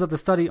purposes of the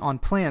study on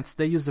plants,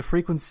 they use a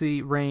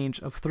frequency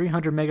range of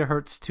 300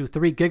 MHz to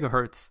 3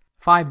 GHz.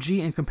 5G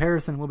in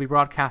comparison will be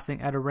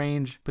broadcasting at a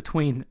range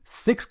between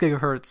 6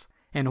 GHz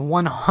and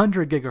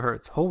 100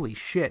 GHz. Holy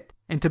shit.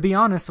 And to be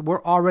honest,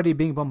 we're already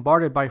being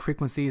bombarded by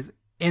frequencies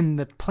in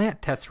the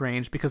plant test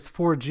range because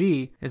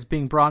 4G is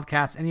being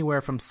broadcast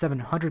anywhere from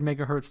 700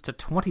 MHz to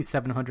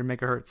 2700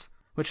 MHz,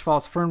 which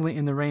falls firmly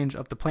in the range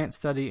of the plant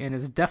study and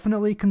is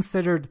definitely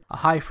considered a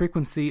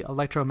high-frequency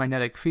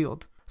electromagnetic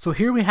field. So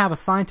here we have a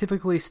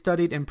scientifically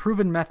studied and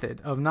proven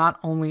method of not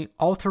only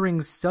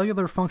altering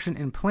cellular function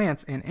in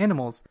plants and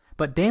animals,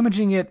 but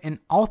damaging it and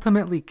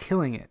ultimately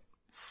killing it.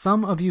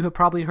 Some of you have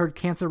probably heard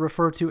cancer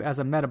referred to as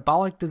a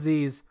metabolic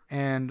disease,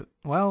 and,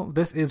 well,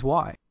 this is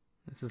why.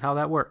 This is how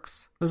that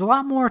works. There's a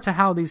lot more to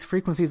how these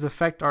frequencies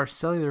affect our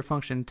cellular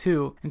function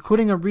too,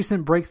 including a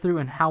recent breakthrough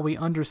in how we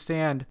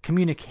understand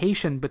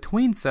communication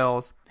between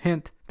cells.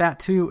 Hint, that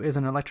too is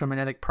an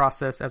electromagnetic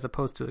process as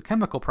opposed to a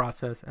chemical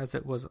process, as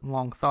it was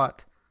long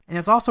thought. And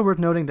it's also worth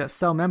noting that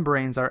cell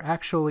membranes are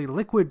actually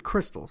liquid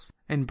crystals,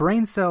 and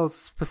brain cells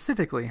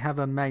specifically have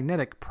a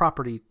magnetic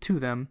property to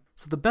them.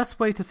 So the best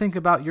way to think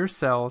about your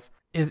cells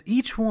is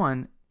each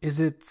one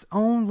is its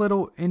own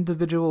little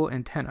individual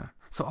antenna.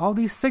 So all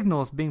these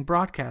signals being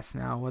broadcast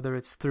now, whether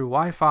it's through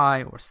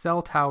Wi-Fi or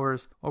cell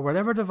towers or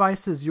whatever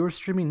devices you're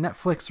streaming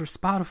Netflix or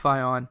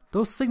Spotify on,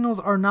 those signals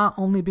are not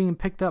only being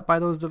picked up by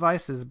those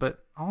devices,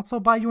 but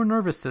also by your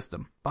nervous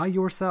system, by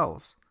your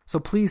cells. So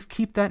please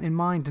keep that in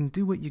mind and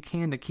do what you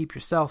can to keep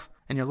yourself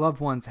and your loved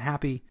ones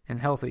happy and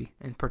healthy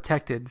and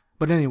protected.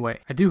 But anyway,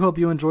 I do hope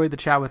you enjoyed the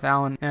chat with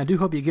Alan, and I do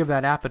hope you give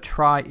that app a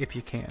try if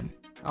you can.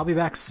 I'll be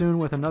back soon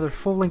with another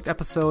full-length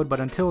episode,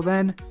 but until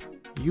then,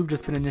 you've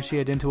just been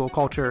initiated into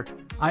OCCULTURE.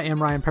 I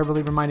am Ryan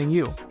Peverly reminding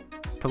you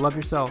to love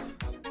yourself,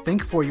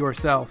 think for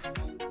yourself,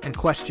 and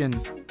question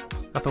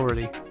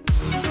authority.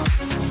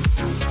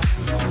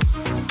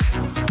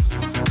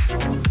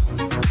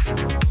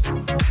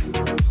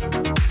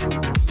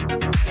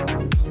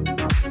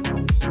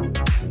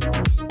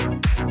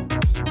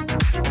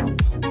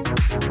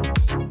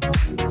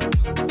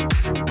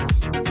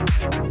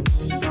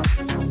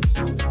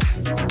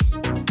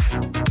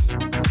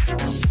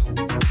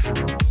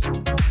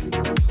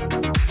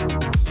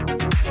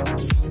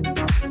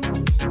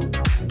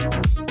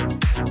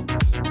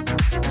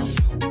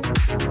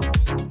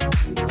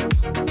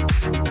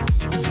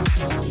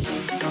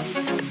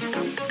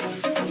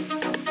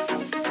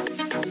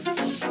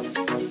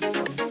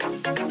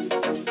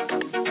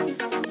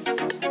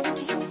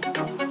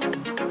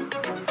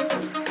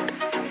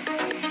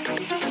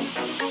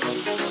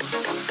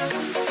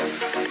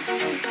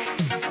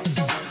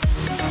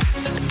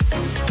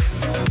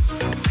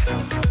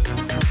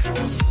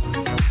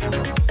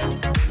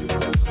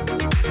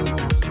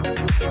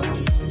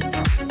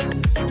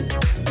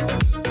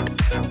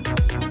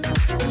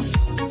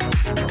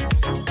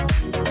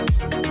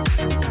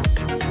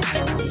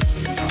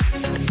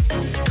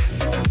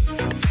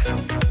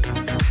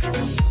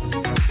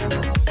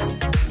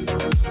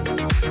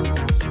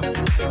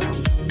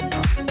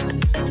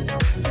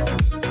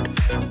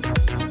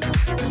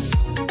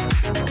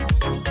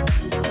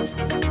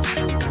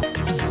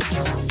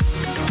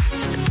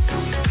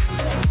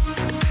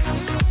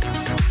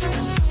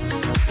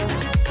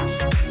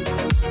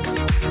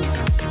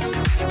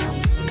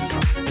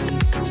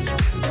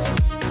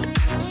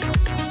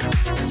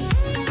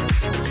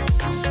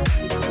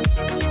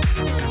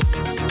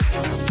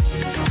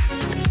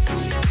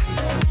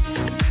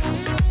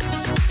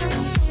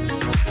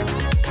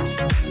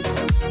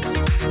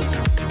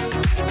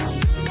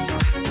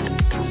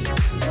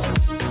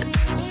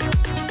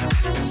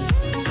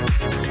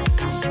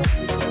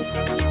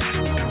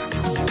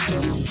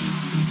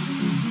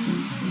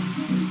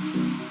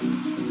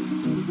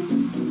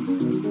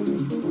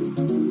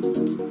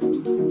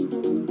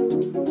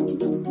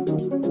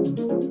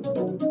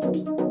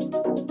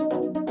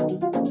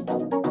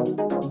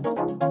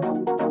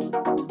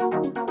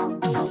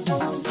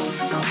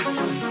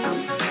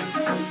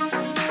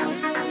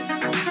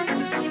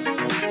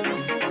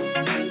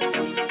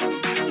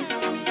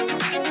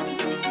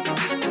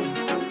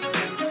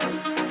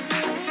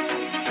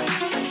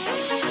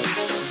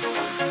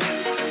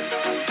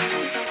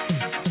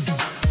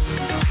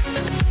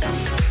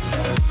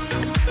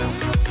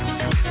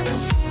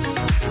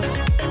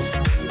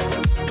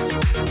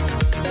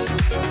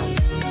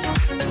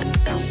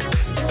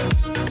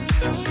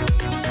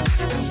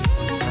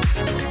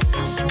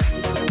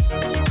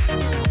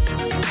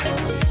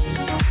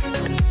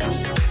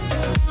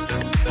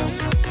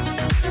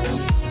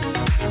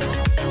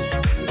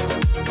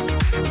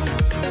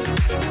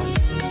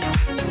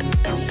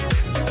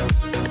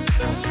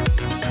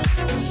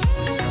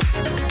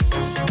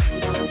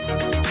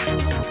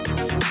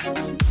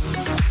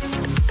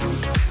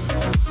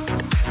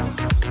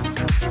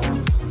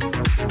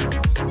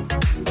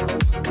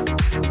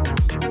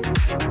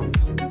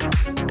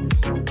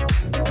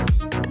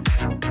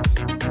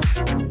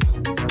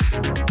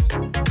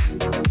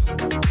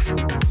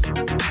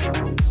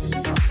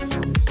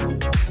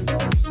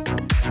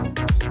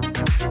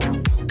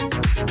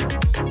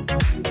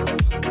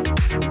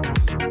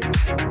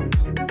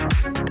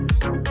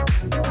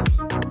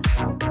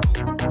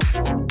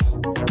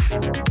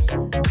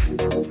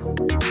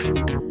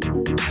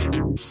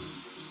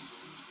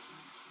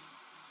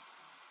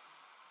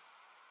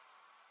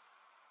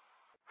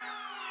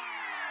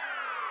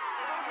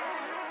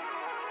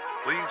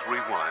 Please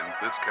rewind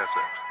this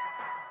cassette.